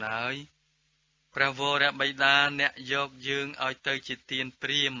ប្អូនអើយព្រះវរៈបិតាអ្នកយកយើងឲ្យទៅជាទានព្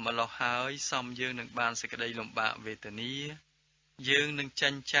រាហ្មណ៍ម្ល៉េះហើយសមយើងនឹងបានសេចក្តីលំបាកវេទនា យើងនឹងចា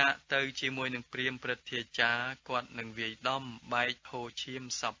ញ់ចាកទៅជាមួយនឹងព្រាហ្មណ៍ព្រឹទ្ធាចារ្យគាត់នឹងវាយដំបែកហូរឈាម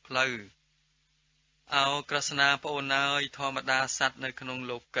សពផ្លូវអោក្រស្នាប្អូនអើយធម្មតាសត្វនៅក្នុង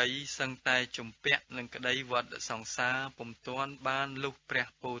លោកីសឹងតែជំពាក់នឹងក្តីវដ្តសង្សារពុំទាន់បានលុះព្រះ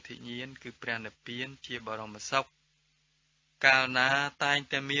ពោធិញ្ញាណគឺព្រះនិព្វានជាបរមសុខកាលណាតែង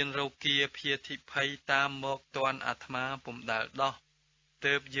តែមានរោគាភាធិភ័យតាមមកទាន់អាត្មាពុំដែលដោះ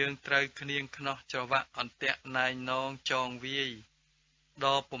ទើបយើងត្រូវឃ្នៀងខ្នោះច្រវាក់អន្ទាក់ណែងនងចងវាយដ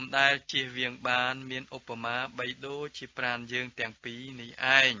ល់ពុំដែលជៀសវាងបានមានឧបមាបីដូចជាប្រាណយើងទាំងពីរនេះ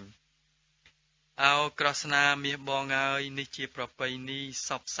ឯងអោក្រស្នាមាសបងអើយនេះជាប្រពៃណីស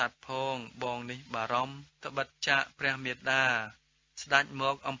ពសត្វផងបងនេះបារម្ភត្បិតចាកព្រះមេដាស្ដេចម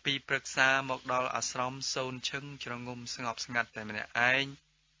កអំពីព្រឹក្សាមកដល់អាស្រមសូនឈឹងជ្រងំស្ងប់ស្ងាត់តែម្នាក់ឯង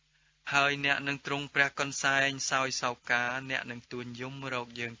ហើយអ្នកនឹងទ្រង់ព្រះកន្សែងសោយសោកាអ្នកនឹងទួញយំរក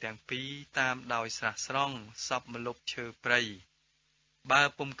យើងទាំងពីរតាមដោយស្រះស្រង់សពមលុបឈើព្រៃបើ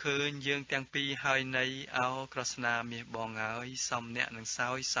ពុំឃើញយើងទាំងពីរហើយនៃអោក្រស្នាមាសបងអើយសំអ្នកនឹងសោ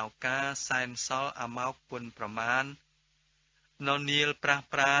យសោកាសែនសល់អាម៉ោកពុនប្រមាណននាលប្រះ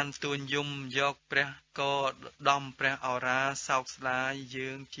ប្រានទួញយំយកព្រះក៏ដំព្រះអរាសោកស្ដាយយើ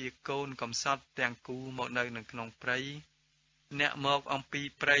ងជាកូនកំសត់ទាំងគូមកនៅក្នុងព្រៃអ្នកមកអំពី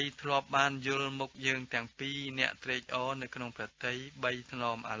ព្រៃធ្លាប់បានយល់មុខយើងទាំងពីរអ្នកត្រេកអរនៅក្នុងប្រតិបីថ្ន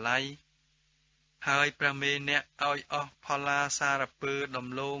មអាល័យហើយព្រះមេអ្នកឲ្យអស់ផល្លាសារពើដំ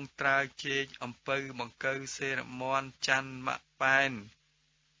ឡូងត្រើយជែកអំពៅបង្កើសេរម័នច័ន្ទម៉ាក់ប៉ែន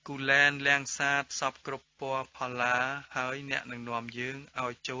គូលែនលៀងសាទសពគ្រប់ពណ៌ផល្លាហើយអ្នកនឹងនាំយើងឲ្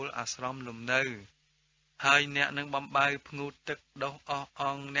យចូលអាស្រមលំនៅហើយអ្នកនឹងបំបៅភ្ងូតទឹកដុសអស់អ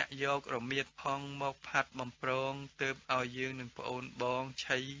ង្គអ្នកយករមៀតផងមកផាត់បំប្រងទើបឲ្យយើងនឹងប្អូនបង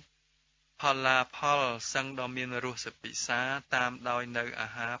ឆៃផល្លាផលសឹងដ៏មានរសពិសាតាមដោយនៅអា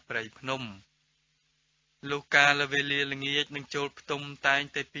ហារព្រៃភ្នំលុះកាលវេលាល្ងាចនឹងចូលផ្ទុំតែង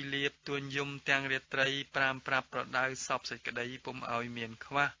តែពីលៀបទួញយំទាំងរាត្រី5ប្រាប់ប្រដៅសពសេចក្តីពុំឲ្យមាន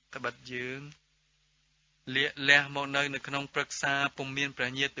ខ្វះត្បិតយើងលាកលះមកនៅក្នុងព្រឹក្សាពុំមានព្រះ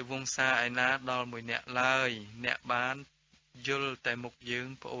ញាតិវង្សាឯណាដល់មួយអ្នកឡើយអ្នកបានយល់តែមុខយើង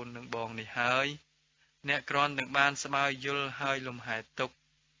ប្អូននឹងបងនេះហើយអ្នកគ្រាន់តែបានស្បើយយល់ហើយលំហែទុក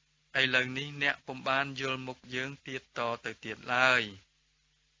ឥឡូវនេះអ្នកពុំបានយល់មុខយើងទៀតតទៅទៀតឡើយ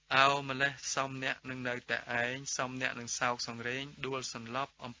អោម្លេះសំអ្នកនឹងនៅតែឯងសំអ្នកនឹងសោកសង្រេងដួលសន្ល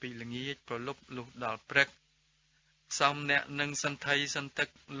ប់អំពីល្ងាចប្រលប់លុះដល់ព្រឹកសំអ្នកនឹងសន្ធិសន្តិក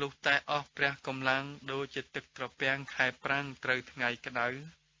លុះតែអស់ព្រះកម្លាំងដូចជាទឹកត្រពាំងខែប្រាំងត្រូវថ្ងៃក្តៅ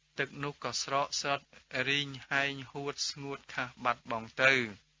ទឹកនោះក៏ស្រកស្រត់រីងហែងហួតស្ងួតខាស់បាត់បង់ទៅ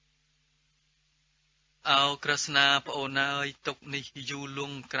អោក្រស្នាប្អូនអើយទុកនេះយូរល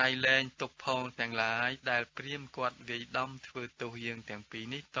ង់ក្រៃលែងទុកផងទាំងឡាយដែលព្រាមគាត់វាយដំធ្វើទោសយើងទាំងពីរ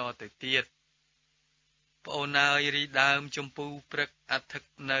នេះតទៅទៀតប្អូនអើយរីដើមចម្ពូព្រឹកអធិក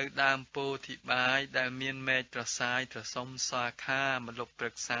នៅដើមពោធិបាយដែលមានមែកត្រសាយត្រសុំសាខាមលុបព្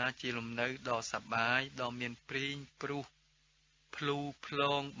រឹក្សាជាលំនៅដ៏សប្បាយដ៏មានព្រីងព្រុសភ្លូផ្ល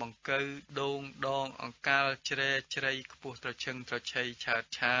ងបង្កើដូងដងអង្កាលជ្រែជ្រៃខ្ពស់ត្រឈឹងត្រឆៃឆើត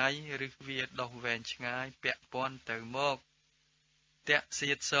ឆាយឬវាដោះវែងឆ្ងាយពាក់ព័ន្ធទៅមកតាក់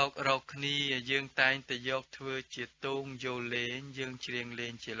សៀតសោករកគ្នាយើងតែងតែយកធ្វើជាតោងយោលេងយើងច្រៀងលេ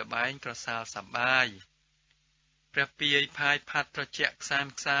ងជាល្បែងក្រសាលសប្បាយព្រះពាយផាយផាត់ត្រជាក់ខ្សាន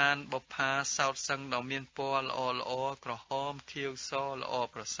ខ្សានបផាសោតសឹងដ៏មានពណ៌ល្អល្អក្រហមខៀវសល្អ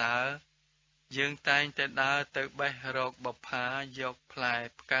ប្រសើរយើងតែងតែដើរទៅបេះរកបផាយកផ្លែ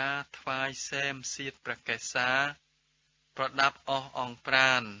ផ្កាថ្វាយសែមសៀតប្រកេសាប្រដាប់អស់អង្គប្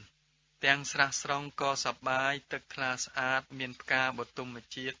រានទាំងស្រះស្រង់ក៏សប្បាយទឹកថ្លាស្អាតមានផ្កាបទុម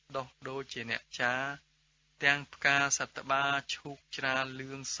ជាតិដុះដូចជាអ្នកចាទាំងផ្កាសត្បាឈូកច្រាលលឿ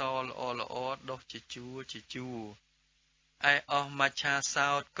ងសល្អល្អដុះជាជួរឯអស់មច្ឆា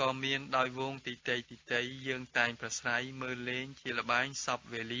សោតក៏មានដោយវងទីតីយើងតែងប្រស្រ័យមើលលេងជាល្បែងសព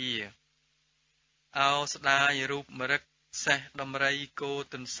វេលាអោស្ដាយរូបមរឹកសេះដំរីគោ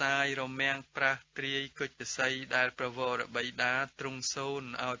ទន្សាយរមាំងប្រាស់ត្រាយគុជស័យដែលប្រវរបីដាទ្រង់សូន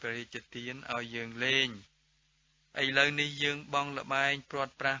ឲ្យព្រះរាជទានឲ្យយើងលេងឥឡូវនេះយើងបងលបែងព្រា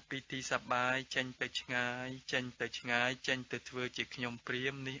ត់ប្រាស់ពីទីសប្បាយចេញទៅឆ្ងាយចេញទៅធ្វើជាខ្ញុំព្រា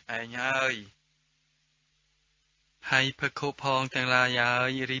មនេះឯងហើយភគុផងទាំងឡាយហើ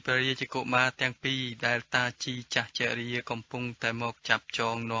យរីព្រះរាជកុមារទាំងពីរដែលតាជីចាស់ចរិយាកំពុងតែមកចាប់ច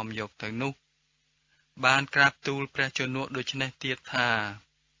ងនាំយកទៅនោះបានក្រាបទូលព្រះជនកដូច្នេះទៀតថា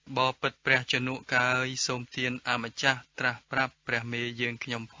បបិទ្ធព្រះជនកកើយសូមទានអម្ចាស់ត្រាស់ប្រាប់ព្រះមេយើងខ្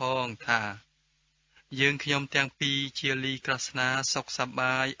ញុំផងថាយើងខ្ញុំទាំងពីរជាលីក្រស្នាសុខសប្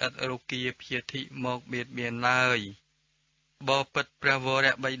បាយឥតរោគាភាធិមកបៀតបៀនឡើយបបិទ្ធព្រះវរ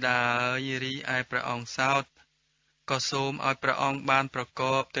បិតារីឯព្រះអង្គសោត ក៏សូមឲ្យព្រះអង្គបានប្រក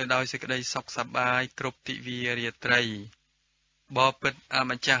បទៅដោយសេចក្តីសុខសប្បាយគ្រប់ទិវារាត្រីបបិទ្ធអ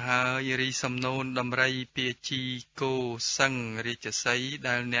ម្ចាស់ហើយរីសំណូនដំរីពាជីគោសឹងរាជសី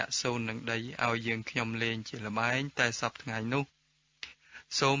ដែលអ្នកសូននឹងដីឲ្យយើងខ្ញុំលេងជាល្បែងតែសពថ្ងៃនោះ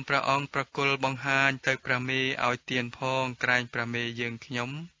សូមព្រះអង្គប្រគល់បង្ហាញទៅព្រះមេឲ្យទៀនផងក្រែងព្រះមេយើងខ្ញុំ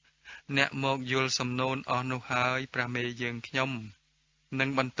អ្នកមកយល់សំណូនអស់នោះហើយព្រះមេយើងខ្ញុំនឹង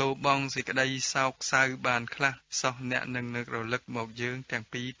បន្តបងសេចក្តីសោកសៅបានខ្លះសោះអ្នកនឹងនឹករលឹកមកយើងទាំង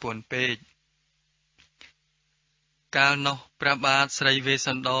ពីរពួនពេកកាលនោះព្រះបាទស្រីវេស្ស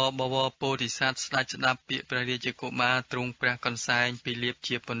ន្តរបវរពោធិសត្វស្ដេចស្ដាប់ពាក្យព្រះរាជកុមារទ្រង់ព្រះកន្សែងពីលៀប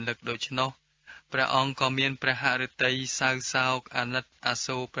ជាពន្លឹកដូច្នោះព្រះអង្គក៏មានព្រះហឫទ័យសៅសោកអាណិតអា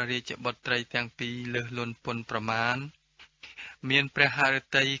សូរព្រះរាជបុត្រីទាំងពីរលើសលន់ពុនប្រមាណមានព្រះហឫ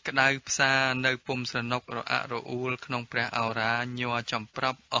ទ័យក្តៅផ្សានៅពុំស្រណុករអាក់រអួលក្នុងព្រះឱរាញ័រចំប្រ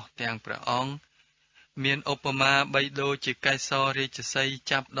ប់អស់ទាំងព្រះអង្គមានឧបមាបីដូចជាកេសររាជសី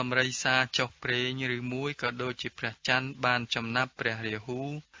ចាប់ដំរីសាចុះព្រេងឬមួយក៏ដូចជាព្រះច័ន្ទបានចំណាប់ព្រះរាហូ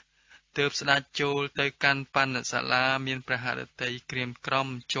ទើបស្ដេចចូលទៅកាន់បណ្ណសាលាមានព្រះហឫទ័យក្រៀមក្រំ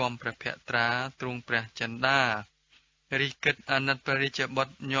ជាំព្រះភត្រាទ្រង់ព្រះចិន្តារិះគិតអាណិតព្រះរាជបុ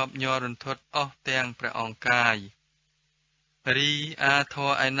ត្រញាប់ញ័ររន្ធត់អស់ទាំងព្រះអង្គកាយរីអាធ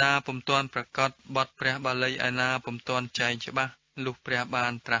រឯណាពុំទាន់ប្រកាសបទព្រះបាលីឯណាពុំទាន់ចែងច្បាស់លុះព្រះបា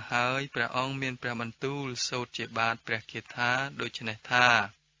នត្រាស់ហើយព្រះអង្គមានព្រះបន្ទូលសូត្រជាបាតព្រះគាថាដូច្នេះថា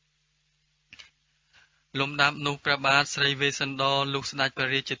លំដាប់នោះព្រះបាទស្រីវេស្សន្តរលុះស្ដេចព្រះ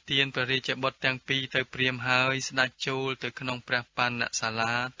រាជទានព្រះរាជបុត្រទាំងពីរទៅព្រាមហើយស្ដេចចូលទៅក្នុងព្រះបណ្ណសា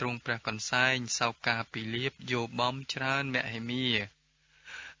លាទ្រង់ព្រះកន្សែងសោកាពីលៀបយោបំច្រើនមហិមា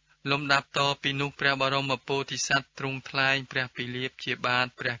លំដាប់តពីនោះព្រះបរមពោធិសត្វទ្រង់ថ្លែងព្រះពីលៀបជាបាត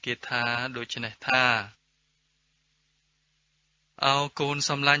ព្រះគាថាដូច្នេះថាអោកូន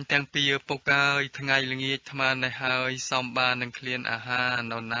សំឡាញ់ទាំងពីរឪពុកអើយថ្ងៃល្ងាចថ្មនេះហើយសំបាននឹងឃ្លានអាហារ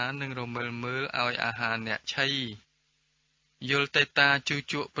នរណានឹងរមិលមើលឲ្យអាហារអ្នកឆីយល់ទេតាជូ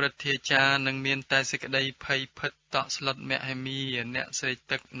ជក់ព្រឹទ្ធាចារនឹងមានតែសេចក្តីភ័យភិតតក់ស្លុតមហិមាអ្នកស្រេក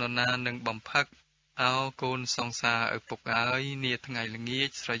ទឹកនរណានឹងបំផឹកអោកូនសង្សារឪពុកអើយនាថ្ងៃល្ងាច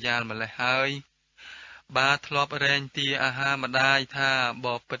ស្រយាលម្លេះហើយបាធ្លាប់រែងទាអាហារម្ដាយថាប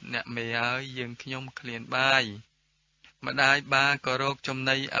ពិតអ្នកមេអើយយើងខ្ញុំឃ្លានបាយម្ដាយបាក៏រកចំ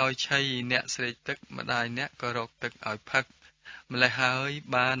ណីឲ្យឆីអ្នកស្រេកទឹកម្ដាយអ្នកក៏រកទឹកឲ្យផឹកម្លេះហើយ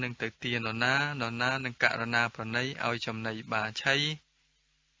បានឹងទៅទាននរណានឹងករណាប្រណីឲ្យចំណីបាឆី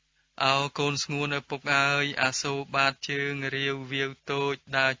អោកូនស្ងួនឪពុកអើយអាសូរបាតជើងរាវវាវតូច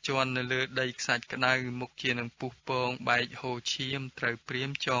ដើរជន់នៅលើដីខ្សាច់ក្តៅមុខជានឹងពុះពងបែកហូរឈាមត្រូវព្រាម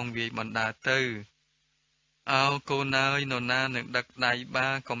ចងវាយបណ្ដាទៅអោកូនអើយនរណានឹងដឹកដៃបា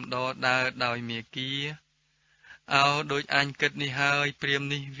កំដរដើរដោយមាគាអោដូចអញគិតនេះហើយព្រាម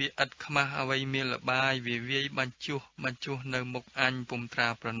នេះវាឥតខ្មាស់អ្វីមានលបាយវាវាយបញ្ជុះនៅមុខអញពុំត្រា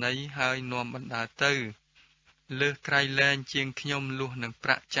ប្រណីហើយនាំបណ្ដាទៅលើសក្រៃលែងជាងខ្ញុំលុះនឹងប្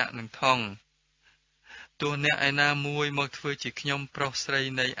រាក់ចាក់នឹងថងទោះអ្នកឯណាមួយមកធ្វើជាខ្ញុំប្រុសស្រី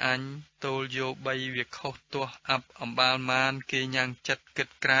នៃអញតូលយោបីវាខុសទាស់អាប់អំបាលម៉ានគេញ៉ាំងចិត្តគិត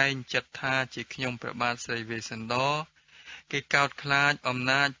ក្រែងចិត្តថាជាខ្ញុំព្រះបាទស្រីវេស្សន្តរគេកោតខ្លាចអំ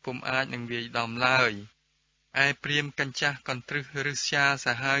ណាចពុំអាចនឹងវាយដំឡើយឯព្រាមកញ្ចាស់កន្ទ្រឹះឬស្យា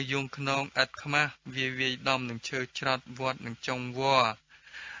សាហាវយងខ្នងឥតខ្មាស់វាយដំនឹងឈើច្រត់វត្តនឹងចុងវល្លិ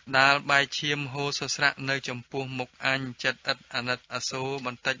ដាលបែកឈាមហូរសស្រាក់នៅចំពោះមុខអញចិត្តឥតអាណិតអាសូរប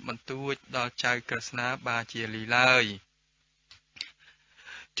ន្តិចបន្តួចដល់ចៅក្រស្នាបាជាលីឡើយ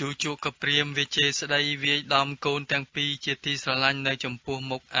ជូជក់កព្រាមវាជេរស្ដីវាយដំកូនទាំងពីរជាទីស្រឡាញ់នៅចំពោះ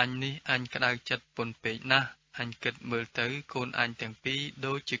មុខអញនេះអញក្តៅចិត្តពន់ពេកណាស់អញគិតមើលទៅកូនអញទាំងពីរ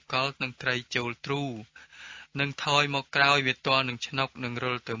ដូចជាកលនឹងត្រីចូលទ្រូនឹងថយមកក្រោយវាទាល់នឹងឆ្នុកនឹង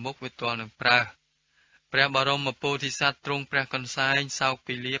រុលទៅមុខវាទាល់នឹងប្រើសព្រះបរមពោធិសត្វទ្រង់ព្រះកន្សែងសោក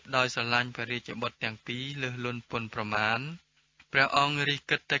ពីលៀបដោយស្រឡាញ់ព្រះរាជបុត្រទាំងពីរលើសលន់ពុនប្រមាណព្រះអង្គរិះ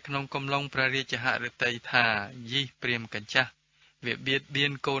គិតតែក្នុងកំឡុងព្រះរាជហឫទ័យថាយីព្រាមកញ្ចាស់វាបៀតបៀ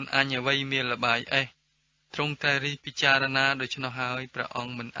នកូនអញអ្វីមានលបាយអេះទ្រង់តែរិះពិចារណាដូច្នោះហើយព្រះអ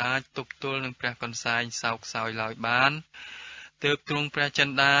ង្គមិនអាចទប់ទល់នឹងព្រះកន្សែងសោកសោយឡើយបានទើបទ្រង់ព្រះចិ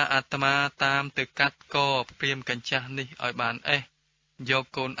ន្តាអាត្មាតាមទៅកាត់កព្រាមកញ្ចាស់នេះឲ្យបានអេះយក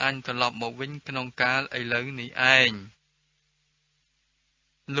កូនអញត្រឡប់មកវិញក្នុងកាលឥឡូវនេះឯង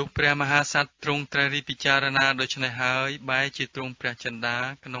លុះព្រះមហាក្សត្រទ្រង់ត្រូវរិះពិចារណាដូច្នេះហើយបែរជាទ្រង់ព្រះចិន្តា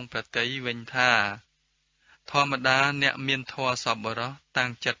ក្នុងប្រតិយវិញថាធម្មតាអ្នកមានធម៌សប្បុរសតាំ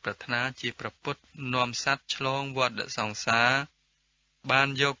ងចិត្តប្រាថ្នាជាព្រះពុទ្ធនាំសត្វឆ្លងវដ្តសង្សារបាន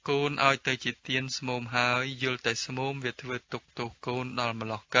យកកូនឲ្យទៅជាទានស្មោមហើយយល់តែស្មោមវាធ្វើទុក្ខទោសកូនដល់ម្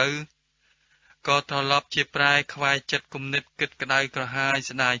លោះកូវ ក៏ត្រឡប់ជាប្រែខ្វាយចិត្តគំនិតគិតក្តៅក្រហាយ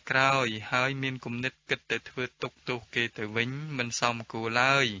ស្ដាយក្រោយហើយមានគំនិតគិតទៅធ្វើទុកទោសគេទៅវិញមិនសមគួរ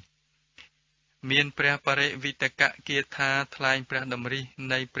ឡើយមានព្រះបរិវិតកគាថាថ្លែងព្រះតម្រិះ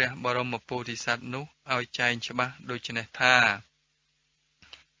នៃព្រះបរមពោធិសត្វនោះឲ្យចែងច្បាស់ដូចនេះថា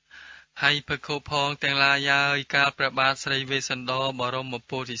ហើយភិក្ខុផងទាំងឡាយហើយកាលព្រះបាទស្រីវេស្សន្តរបរម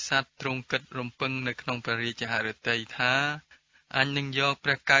ពោធិសត្វទ្រង់គិតរំពឹងនៅក្នុងព្រះរាជហឫទ័យថាអញនឹងយកព្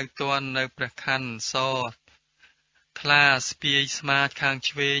រះកៅទាន់នៅព្រះខ័នសថ្លាស្ពាយស្មាខាង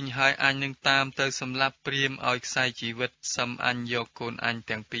ឆ្វេងហើយអញនឹងតាមទៅសម្លាប់ព្រាហ្មណ៍ឲ្យខ្សែជីវិតសឹមអញយកកូនអញ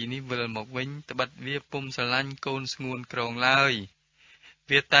ទាំងពីរនេះវិលមកវិញត្បិតវាពុំស្រឡាញ់កូនស្ងួនក្រងឡើយ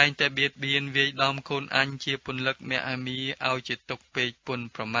វាតែងតែបៀតបៀនវាយដំកូនអញជាពន្លឹកមហាមីឲ្យជាទុកពេកពុន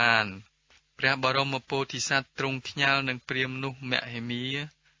ប្រមាណព្រះបរមពោធិសត្វទ្រង់ខ្ញាល់នឹងព្រាហ្មណ៍នោះមហិមា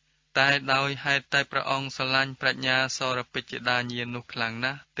តែដោយហេតុតែព្រះអង្គស្រឡាញ់ប្រាជ្ញាសរពេជ្ជដាញាណនោះខ្លាំង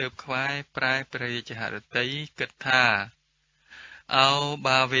ណាស់ទើបខ្វាយប្រែព្រះរាជហឫទ័យគិតថាអោ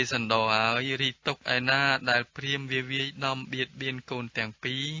បាវេស្សន្តរហើយរីទុកឯណាដែលព្រាហ្មណ៍វាយដំបៀតបៀនកូនទាំង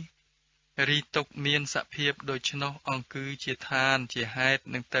ពីររីទុកមានសភាពដូច្នោះអង្គគឺជាឋានជាហេតុ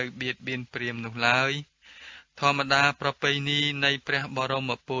នឹងទៅបៀតបៀនព្រាហ្មណ៍នោះឡើយធម្មតាប្រពៃណីនៃព្រះបរ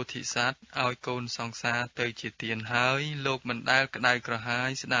មពោធិសត្វឲ្យកូនសង្សារទៅជាទានហើយលោកមិនដែលក្តៅក្រហាយ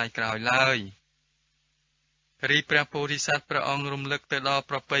ស្ដាយក្រោយឡើយរីព្រះពោធិសត្វព្រះអង្គរំលឹកទៅដល់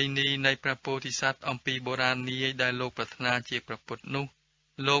ប្រពៃណីនៃព្រះពោធិសត្វអំពីបុរាណនាយដែលលោកប្រាថ្នាជាព្រះពុទ្ធនោះ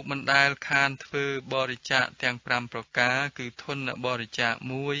លោកមិនដែលខានធ្វើបរិច្ចាគទាំង5ប្រការគឺធនបរិច្ចាគ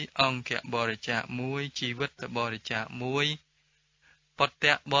1អង្គបរិច្ចាគ1ជីវិតបរិច្ចាគ1ប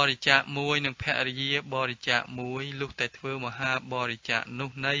តៈបរិច្ចាគ1និងភរិយាបរិច្ចាគ1លុះតែធ្វើមហាបរិច្ចាគនោះ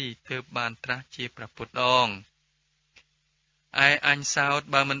នៃទើបបានត្រាស់ជាព្រះពុទ្ធអង្គឯអញសោត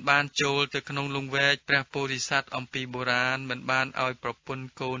បើមិនបានចូលទៅក្នុងលង្វែកព្រះពោធិសត្វអំពីបុរាណមិនបានឲ្យប្រពន្ធ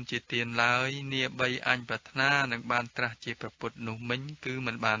កូនជាទានឡើយនាបីអញប្រាថ្នានឹងបានត្រាស់ជាព្រះពុទ្ធនោះមិញគឺ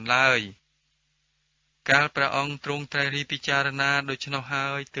មិនបានឡើយកាលព្រះអង្គទ្រង់ត្រេះរិះពិចារណាដូច្នោះហើ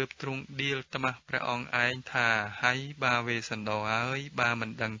យទើបទ្រង់ដៀលត្មាស់ព្រះអង្គឯងថាហើយបាវេស្សន្តរហើយបាមិន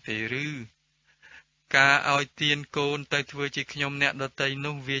ដឹងទេឬការឲ្យទានកូនទៅធ្វើជាខ្ញុំអ្នកដតី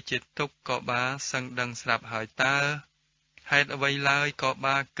នោះវាជាទុក្ខក៏បាសឹងដឹងស្រាប់ហើយតើហេតុអ្វីឡើយក៏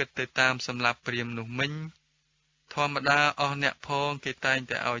បាគិតទៅតាមសម្លាប់ព្រាហ្មណ៍នោះមិញធម្មតាអស់អ្នកផងគេតែង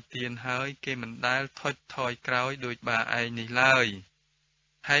តែឲ្យទានហើយគេមិនដែលថុចថយក្រោយដូចបាឯងនេះឡើយ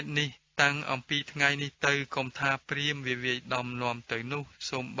ហេតុនេះតាំងអំពីថ្ងៃនេះទៅកុំថាព្រាហ្មណ៍វាយដំនាំទៅនោះ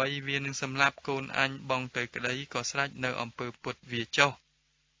សូម្បីវានឹងសម្លាប់កូនអញបងទៅក្តីក៏ស្រេចនៅអំពើពុតវាចុះ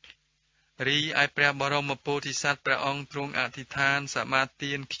រីឯព្រះបរមពោធិសត្វព្រះអង្គទ្រង់អធិដ្ឋានសមា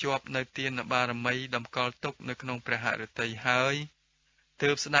ទានខ្ជាប់នៅទានបារមីតម្កល់ទុកនៅក្នុងព្រះហឫទ័យហើយទើ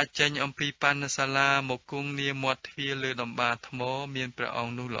បស្ដេចចេញអំពីបណ្ណសាលាមកគង់នាមាត់ទ្វារលើដំបាថ្មមានព្រះអ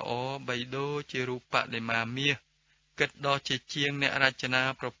ង្គនោះល្អបីដូចជារូបបដិមាមាសគិតដល់ជាជាងអ្នករចនា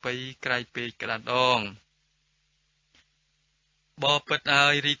ប្រពៃក្រៃពេកក្តាត់អងបពិតហើ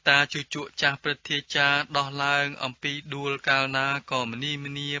យរីតាជូជក់ចាស់ព្រឹទ្ធាចារ្យដោះឡើងអំពីដួលកាលណាក៏ម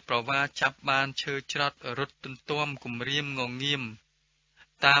នីប្រវាចាប់បានឈើច្រត់រត់ទន្ទឹមគំរាមងងៀម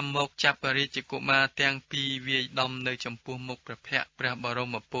តាមមកចាប់រាជកុមារទាំងពីរវាយដំនៅចំពោះមុខព្រះភ័ក្ត្រព្រះបរ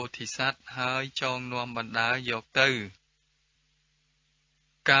មពោធិសត្វហើយចងនាំបណ្ដាលយកទៅ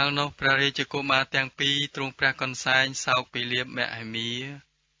កាលនោះព្រះរាជកុមារទាំងពីរទ្រង់ព្រះកន្សែងសោកពីលៀបមហិមា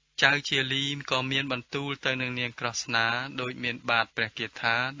ចៅជាលីមក៏មានបន្ទូលទៅនឹងនាងក្រស្នាដោយមានបាតព្រះគា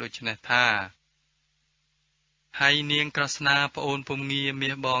ថាដូច្នេះថាហើយនាងក្រស្នាប្អូនពុំងាមា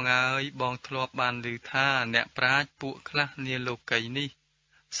សបងអើយបងធ្លាប់បានឮថាអ្នកប្រាជ្ញពួកខ្លះនាលោកីនេះ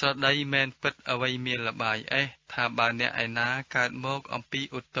ស្រដីមែនពិតអ្វីមានលបាយថាបើអ្នកឯណាកើតមកអំពី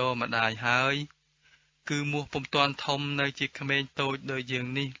ឧត្តរម្ដាយហើយគឺមោះពុំទាន់ធំនៅជាក្មេងតូចដូចយើង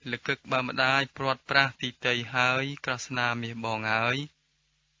នេះលកឹកបើម្ដាយព្រាត់ប្រាសទីតីហើយក្រស្នាមាសបងអើយ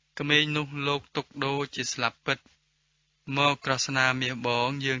ក្មេងនោះលោកទុកដូរជាស្លាប់ពិតមកក្រស្នាមាសបង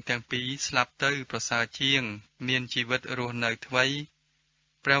យើងទាំងពីរស្លាប់ទៅប្រសើរជាងមានជីវិតរស់នៅថ្មី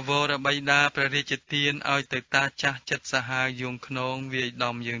ព្រះវរបិតាព្រះរាជទានឲ្យទៅតាចាស់ចិត្តសាហាវយងខ្នងវាយ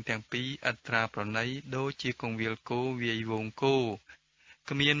ដំយើងទាំងពីរអត្រាប្រណីដូចជាកងវាលគោវាយវងគោ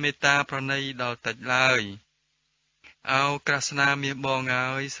គ្មានមេត្តាប្រណីដល់តិចឡើយអោក្រស្នាមាសបង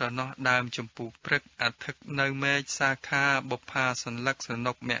អើយស្រណោះដើមចម្ពុះព្រឹកអធិកនៅមេឃសាខាបុប្ផាសន្លឹកស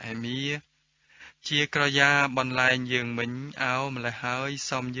នុកមហិមាជាក្រយាបន្លែងយើងមិញអោម្លេះហើយ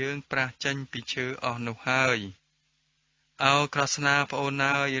សំយើងប្រាស់ចេញពីឈើអស់នោះហើយអោក្រស្នាប្អូន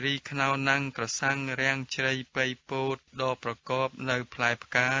អើយរីខ្នៅណាំងក្រសាំងរាំងជ្រៃបៃពោតដ៏ប្រកបនៅផ្លែ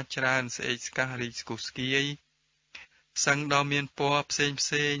ផ្កាច្រើនស្អេកស្កះរីស្គុះស្គាយសឹងដ៏មានពណ៌ផ្សេង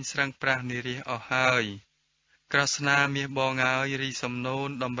ស្រឹងប្រាស់និរិះអស់ហើយ ក្រស្នាមាសបងអើយរីសំណូន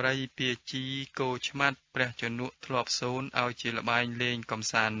ដំរីពាជីគោឆ្មាត់ព្រះជនុធ្លាប់សូនឲ្យជាល្បែងលេងកំ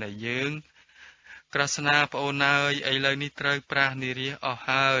សាន្តនៃយើងក្រស្នាប្អូនអើយឥឡូវនេះត្រូវប្រាស់និរាសអស់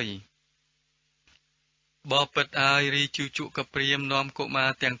ហើយបបិទ្ធអើយរីជូជក់កព្រាមនាំកុមា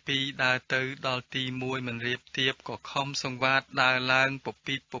រទាំងពីរដើរទៅដល់ទីមួយមិនរៀបទៀបក៏ខំសង្វាតដើរឡើងព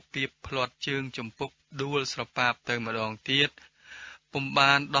ពីបផ្លាត់ជើងចំពុកដួលស្រប៉ាបទៅម្ដងទៀតពុំ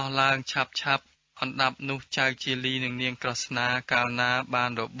បានដោះឡើងឆាប់អណ្ដាប់នោះចៅជាលីនិងនាងក្រស្នាកាលណាបា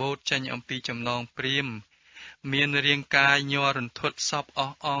នរបូតចេញអំពីចំណងព្រាមមានរាងកាយញ័ររន្ធត់សពអ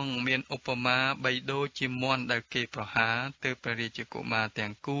ស់អង្គមានឧបមាបីដូចជាមន់ដែលគេប្រហារទៅព្រះរាជកុមារទាំ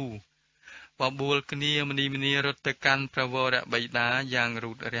ងគូបបួលគ្នាមនីរត់ទៅកាន់ព្រះវរបិតាយ៉ាង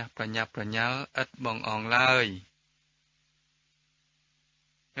រូតរះប្រញាប់ប្រញាល់ឥតបងអងឡើយ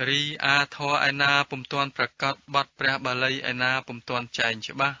រីអាធរឯណាពុំទាន់ប្រកាសបទព្រះបាលីឯណាពុំទាន់ចែង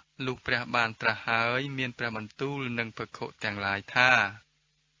ច្បាស់លុះព្រះបានត្រាស់ហើយមានព្រះបន្ទូលនឹងភិក្ខុទាំងឡាយថា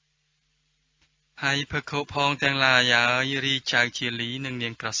ហើយភិក្ខុផងទាំងឡាយហើយរីចៅជាលីនិងនា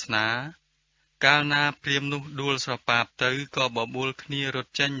ងក្រស្នាកាលណាព្រាមនោះដួលស្រប៉ាបទៅក៏បបួលគ្នារ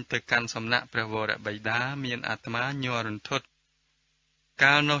ត់ចេញទៅកាន់សំណាក់ព្រះវរបិតាមានអាត្មាញ័ររន្ធត់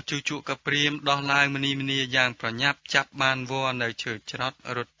កាលនោះជូជក់កព្រាមដោះឡើងមនីយ៉ាងប្រញាប់ចាប់បានវល់នៅឈើច្រត់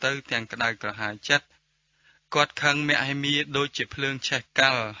រត់ទៅទាំងក្តៅក្រហាយចិត្តគាត់ខឹងមហិមាដូចជាភ្លើងឆេះកា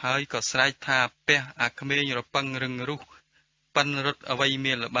ល់ហើយក៏ស្រែកថាពះអាក្មេងរពឹងរឹងរុះប៉ិនរត់អ្វី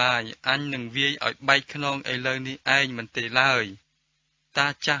មានលបាយអញនឹងវាយឲ្យបែកខ្នងឥឡូវនេះឯងមិនទេឡើយតា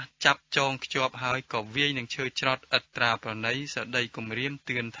ចាស់ចាប់ចងខ្ជាប់ហើយក៏វាយនឹងឈើច្រត់ឥតត្រាប្រណីសដីគំរាម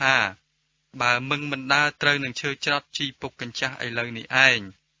ទឿនថាបើមឹងមិនដើរត្រូវនឹងឈើច្រត់ជីពុកកញ្ចាស់ឥឡូវនេះឯង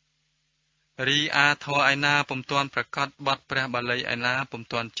រីអាធរឯណាពុំទាន់ប្រកាសបទព្រះបាលីឯណាពុំ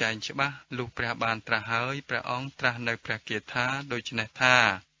ទាន់ចែងច្បាស់លុះព្រះបានត្រាស់ហើយព្រះអង្គត្រាស់នៅព្រះគាថាដូច្នេះថា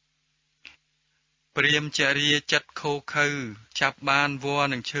ព្រាមចរិយាចិត្តខូខើចាប់បានវល់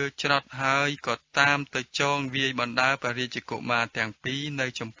នឹងឈើច្រត់ហើយក៏តាមទៅចងវាយបណ្ដើព្រះរាជកុមារទាំងពីរនៅ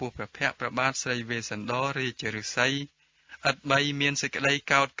ចំពោះព្រះភ័ក្ត្រព្រះបាទស្រីវេស្សន្តររាជឫសីឥតបីមានសេចក្តី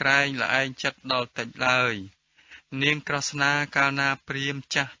កោតក្រែងល្ឯងចិត្តដល់តិចឡើយនាងក្រស្នាកាលណាព្រាម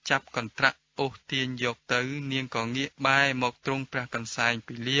ចាស់ចាប់កន្ត្រាក់អូសទាញយកទៅនាងក៏ងាកបែរមកទ្រង់ព្រះកន្សែង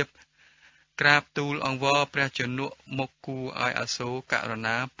ពីលៀបក្រាបទូលអង្វរព្រះជនុមកគួរឲ្យអាសូរករុ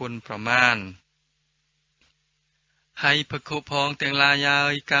ណាពុនប្រមាណហើយភិក្ខុផងទាំងឡាយហើ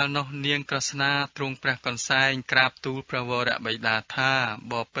យកាលនោះនាងក្រស្នាទ្រង់ព្រះកន្សែងក្រាបទូលព្រះវរបិតាថា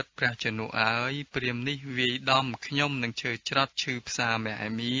បបិទ្ធព្រះជនុអើយព្រាមនេះវាយដំខ្ញុំនឹងឈើច្រត់ឈឺផ្សាមហិ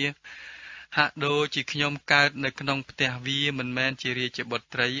មាហាក់ដូចជាខ្ញុំកើតនៅក្នុងផ្ទះវាមិនមែនជារាជបុ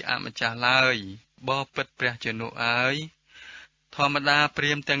ត្រីអម្ចាស់ឡើយបបិទ្ធព្រះជនុអើយធម្មតាព្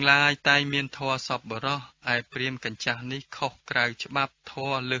រាមទាំងឡាយតែងមានធម៌សប្បុរសឯព្រាមកញ្ចាស់នេះខុសក្រៅច្បាប់ធ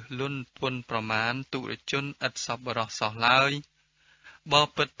ម៌លឹះលន់ពុនប្រមាណទុរជនឥតសប្បុរសសោះឡើយប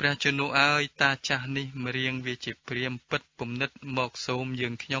បិទ្ធព្រះជនុអើយតាចាស់នេះម្រៀងវាជាព្រាមពិតពំនិតមកសូមយើ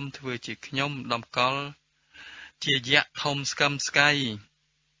ងខ្ញុំធ្វើជាខ្ញុំដំកល់ជាយៈធំស្កឹមស្កៃ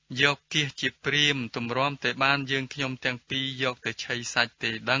យកគៀសជាព្រាមទម្រាំតែបានយើងខ្ញុំទាំងពីរយកទៅឆីសាច់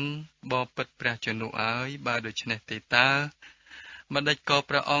ទេដឹងបបិទ្ធព្រះជនុអើយបើដូច្នេះទេតម្ដេចក៏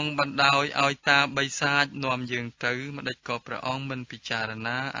ព្រះអង្គបណ្ដោយឲ្យតាបីសាចនាំយើងទៅម្ដេចក៏ព្រះអង្គមិនពិចារ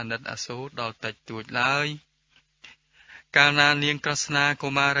ណាអាណិតអាសូរដល់តិចតួចឡើយកាលណានាងក្រស្នាកុ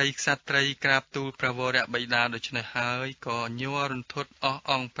មារីក្សត្រីក្រាបទូលព្រះវរបិតាដូច្នេះហើយក៏ញ័ររន្ធត់អស់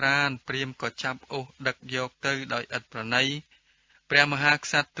អង្គប្រាណព្រាមក៏ចាប់អូសដឹកយកទៅដោយឥតប្រណីព្រះមហាក្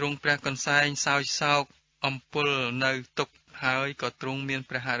សត្រទ្រង់ព្រះកន្សែងសោយសោកអំពុលនៅទុកហើយក៏ទ្រង់មាន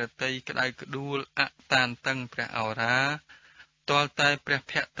ព្រះហឫទ័យក្តៅក្ដួលអតានតឹងព្រះឱរាទាល់តែព្រះ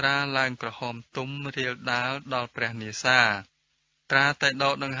ភក្ត្រាឡើងក្រហមទុំរៀលដាលដល់ព្រះនាសាត្រាតែដ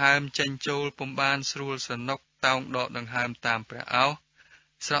កដង្ហើមចេញចូលពុំបានស្រួលសនុកតោងដកដង្ហើមតាមព្រះឱស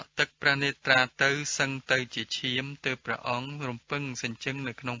ស្រក់ទឹកព្រះនេត្រាទៅសឹងទៅជាឈាមទៅព្រះអង្គរំពឹងសេចក្ដី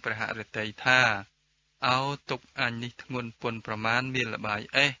នៅក្នុងព្រះហឫទ័យថាអោទុកអញនេះធ្ងន់ពុនប្រមាណមានលបាយ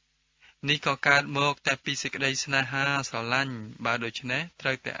អេះនេះក៏កើតមកតែពីសេចក្តីស្នេហាស្រឡាញ់បើដូច្នេះត្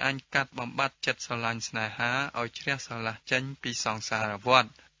រូវតែអញកាត់បំបត្តិចិត្តស្រឡាញ់ស្នេហាឲ្យជ្រះស្រឡះចេញពីសង្សារវដ្ត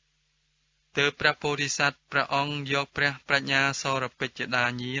ទើបព្រះពោធិសត្វព្រះអង្គយកព្រះប្រាជ្ញាសរពេជ្ជដា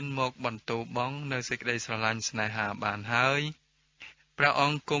ញាណមកបន្ទោបង់នៅសេចក្តីស្រឡាញ់ស្នេហាបានហើយព្រះអ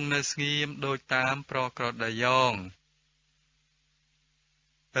ង្គគង់នៅស្ងៀមដូចតាមប្រក្រតីយ៉ង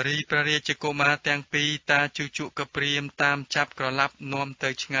រីព្រះរាជកុមារទាំងពីរតាជូជក់កព្រាមតាមចាប់ក្រឡាប់នាំទៅ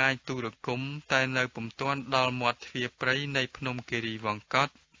ឆ្ងាយទូរគមតែនៅពុំទាន់ដល់មាត់ទ្វារព្រៃនៃភ្នំគិរីវង្ក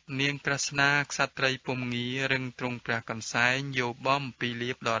ត់នាងក្រស្នាក្សត្រីពុំងាររឹងទ្រង់ព្រះកន្សែងយោបំពី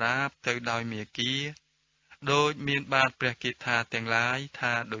លៀបដរាបទៅដោយមាគ៌ាដោយមានបាតព្រះគាថាទាំងឡាយ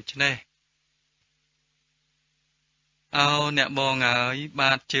ថាដូច្នេះ អោអ្នកបងអើយ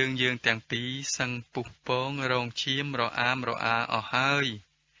បាតជើងយើងទាំងពីរសឹងពុះពងរងឈាមរអាមរអាអស់ហើយ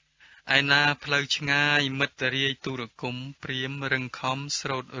ឯណាផ្លូវឆ្ងាយមិត្តរាយទុរគមព្រាមរឹងខំស្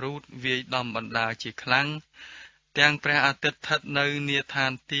រោតរូតវាយដំបណ្ដាជាខ្លាំងទាំងព្រះអាទិត្យស្ថិតនៅនាឋា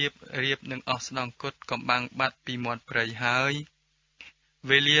នទាបរៀបនឹងអស់ស្ដង់គុតកំបាំងបាត់ពីមាត់ព្រៃហើយ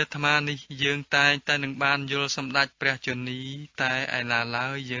វេលាអាត្មានេះយើងតែងតែនឹងបានយល់សម្ដេចព្រះជន្នីតែឯណាឡើ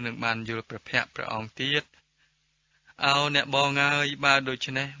យយើងនឹងបានយល់ព្រះភ័ក្ត្រព្រះអង្គទៀតអោអ្នកបងអើយបើដូ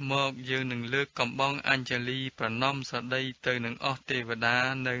ច្នេះមកយើងនឹងលើកកំបងអញ្ជលីប្រណម្យស្រដីទៅនឹងអស់ទេវតា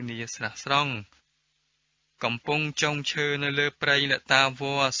នៅនាស្រះស្រង់កំពុងចុងឈើនៅលើព្រៃលតាវ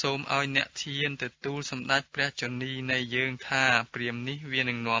រសូមឲ្យអ្នកធានទទួលសម្ដេចព្រះជន្នីនៃយើងថាព្រាមនេះវា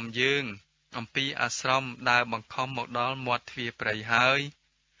នឹងនាំយើងអំពីអាស្រមដើរបង្ខំមកដល់មាត់ទ្វារព្រៃហើយ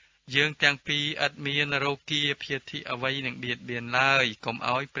យើងទាំងពីរឥតមានរោគាភាធិអ្វីនឹងបៀតបៀនឡើយកុំ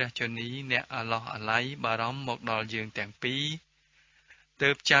ឲ្យព្រះជន្នីអ្នកអាឡោះអាល័យបារម្ភមកដល់យើងទាំងពីរទើ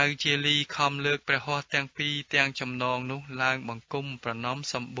បចៅជាលីខំលើកព្រះហស្ថទាំងពីរទាំងចំណងនោះឡើងបង្គំប្រណម្យ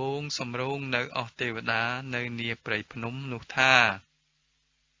សម្បូងសម្រងនៅអស់ទេវតានៅនាព្រៃភ្នំនោះថា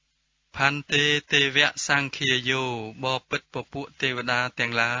ផន្ទេទេវៈសង្ឃាយោបពិតពពួកទេវតាទាំ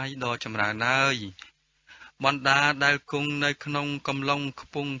ងឡាយដ៏ចម្រើនហើយបណ្ដាដែលគង់នៅក្នុងកំឡុងខ្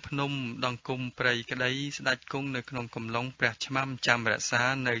ពង់ភ្នំដង្គមព្រៃក្តីស្ដេចគង់នៅក្នុងកំឡុងព្រះឆ្មាំចាំរក្សា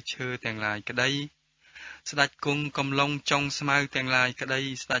នៅឈើទាំងឡាយក្តីស្ដេចគង់កំឡុងចុងស្មៅទាំងឡាយក្តី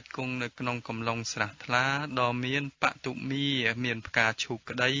ស្ដេចគង់នៅក្នុងកំឡុងស្រះថ្លាដ៏មានបតុមាមានផ្កាឈូក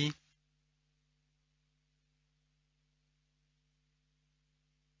ក្តី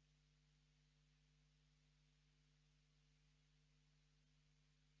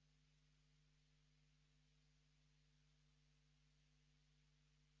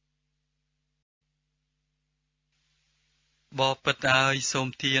បបិទ្ធអើយសូម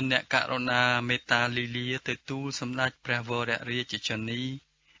ទានអ្នកករុណាមេត្តាលីលាទទួលសម្ដេចព្រះវររាជជនី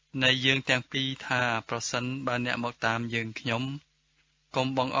នៃយើងទាំងពីរថាប្រសិនបើអ្នកមកតាមយើងខ្ញុំកុំ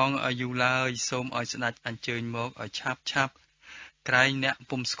បងអង្គឲ្យយូរឡើយសូមឲ្យស្ដេចអញ្ជើញមកឲ្យឆាប់ក្រែងអ្នក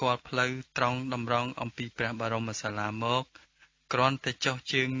ពុំស្គាល់ផ្លូវត្រង់តម្រង់អំពីព្រះបរមសាលាមកគ្រាន់តែចុះ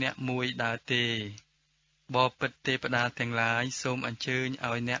ជើងអ្នកមួយដើរទេបបិទ្ធទេវតាទាំងឡាយសូមអញ្ជើញ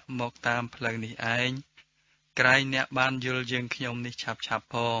ឲ្យអ្នកមកតាមផ្លូវនេះឯងក្រែងអ្នកបានយល់យើងខ្ញុំនេះឆាប់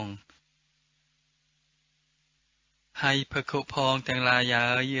ផងហើយភគុផងទាំងឡាយហើ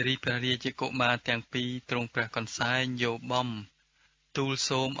យរីព្រះរាជកុមារទាំងពីរទ្រង់ព្រះកន្សែងយោបំទូល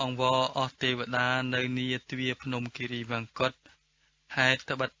សូមអង្វរអស់ទេវតានៅនាទ្វារភ្នំគិរីវង្គតហេតុ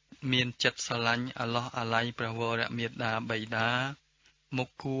ត្បិតមានចិត្តស្រឡាញ់អាឡោះអាល័យព្រះវរមេដាបិតាមុខ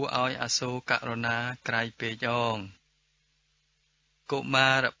គួរឲ្យអសូរករុណាក្រៃពេកអងកុមា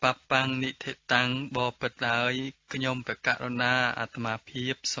របបាំងនិធិតាំងបបិទ្ធហើយខ្ញុំប្រករុណាអាត្មាភា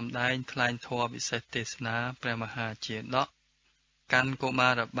ពសម្ដែងថ្លែងធម៌វិសេសទេសនាព្រះមហាជាដកកាន់កុមា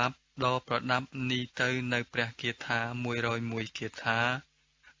របបដ៏ប្រដាប់នីទៅនៅព្រះគាថា101គាថា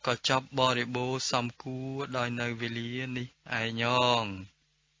ក៏ចប់បរិបូរសំគួរដោយនៅវេលានេះឯង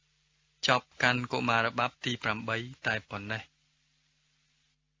ចប់កាន់កុមារបបទី8តែប៉ុណ្ណេះ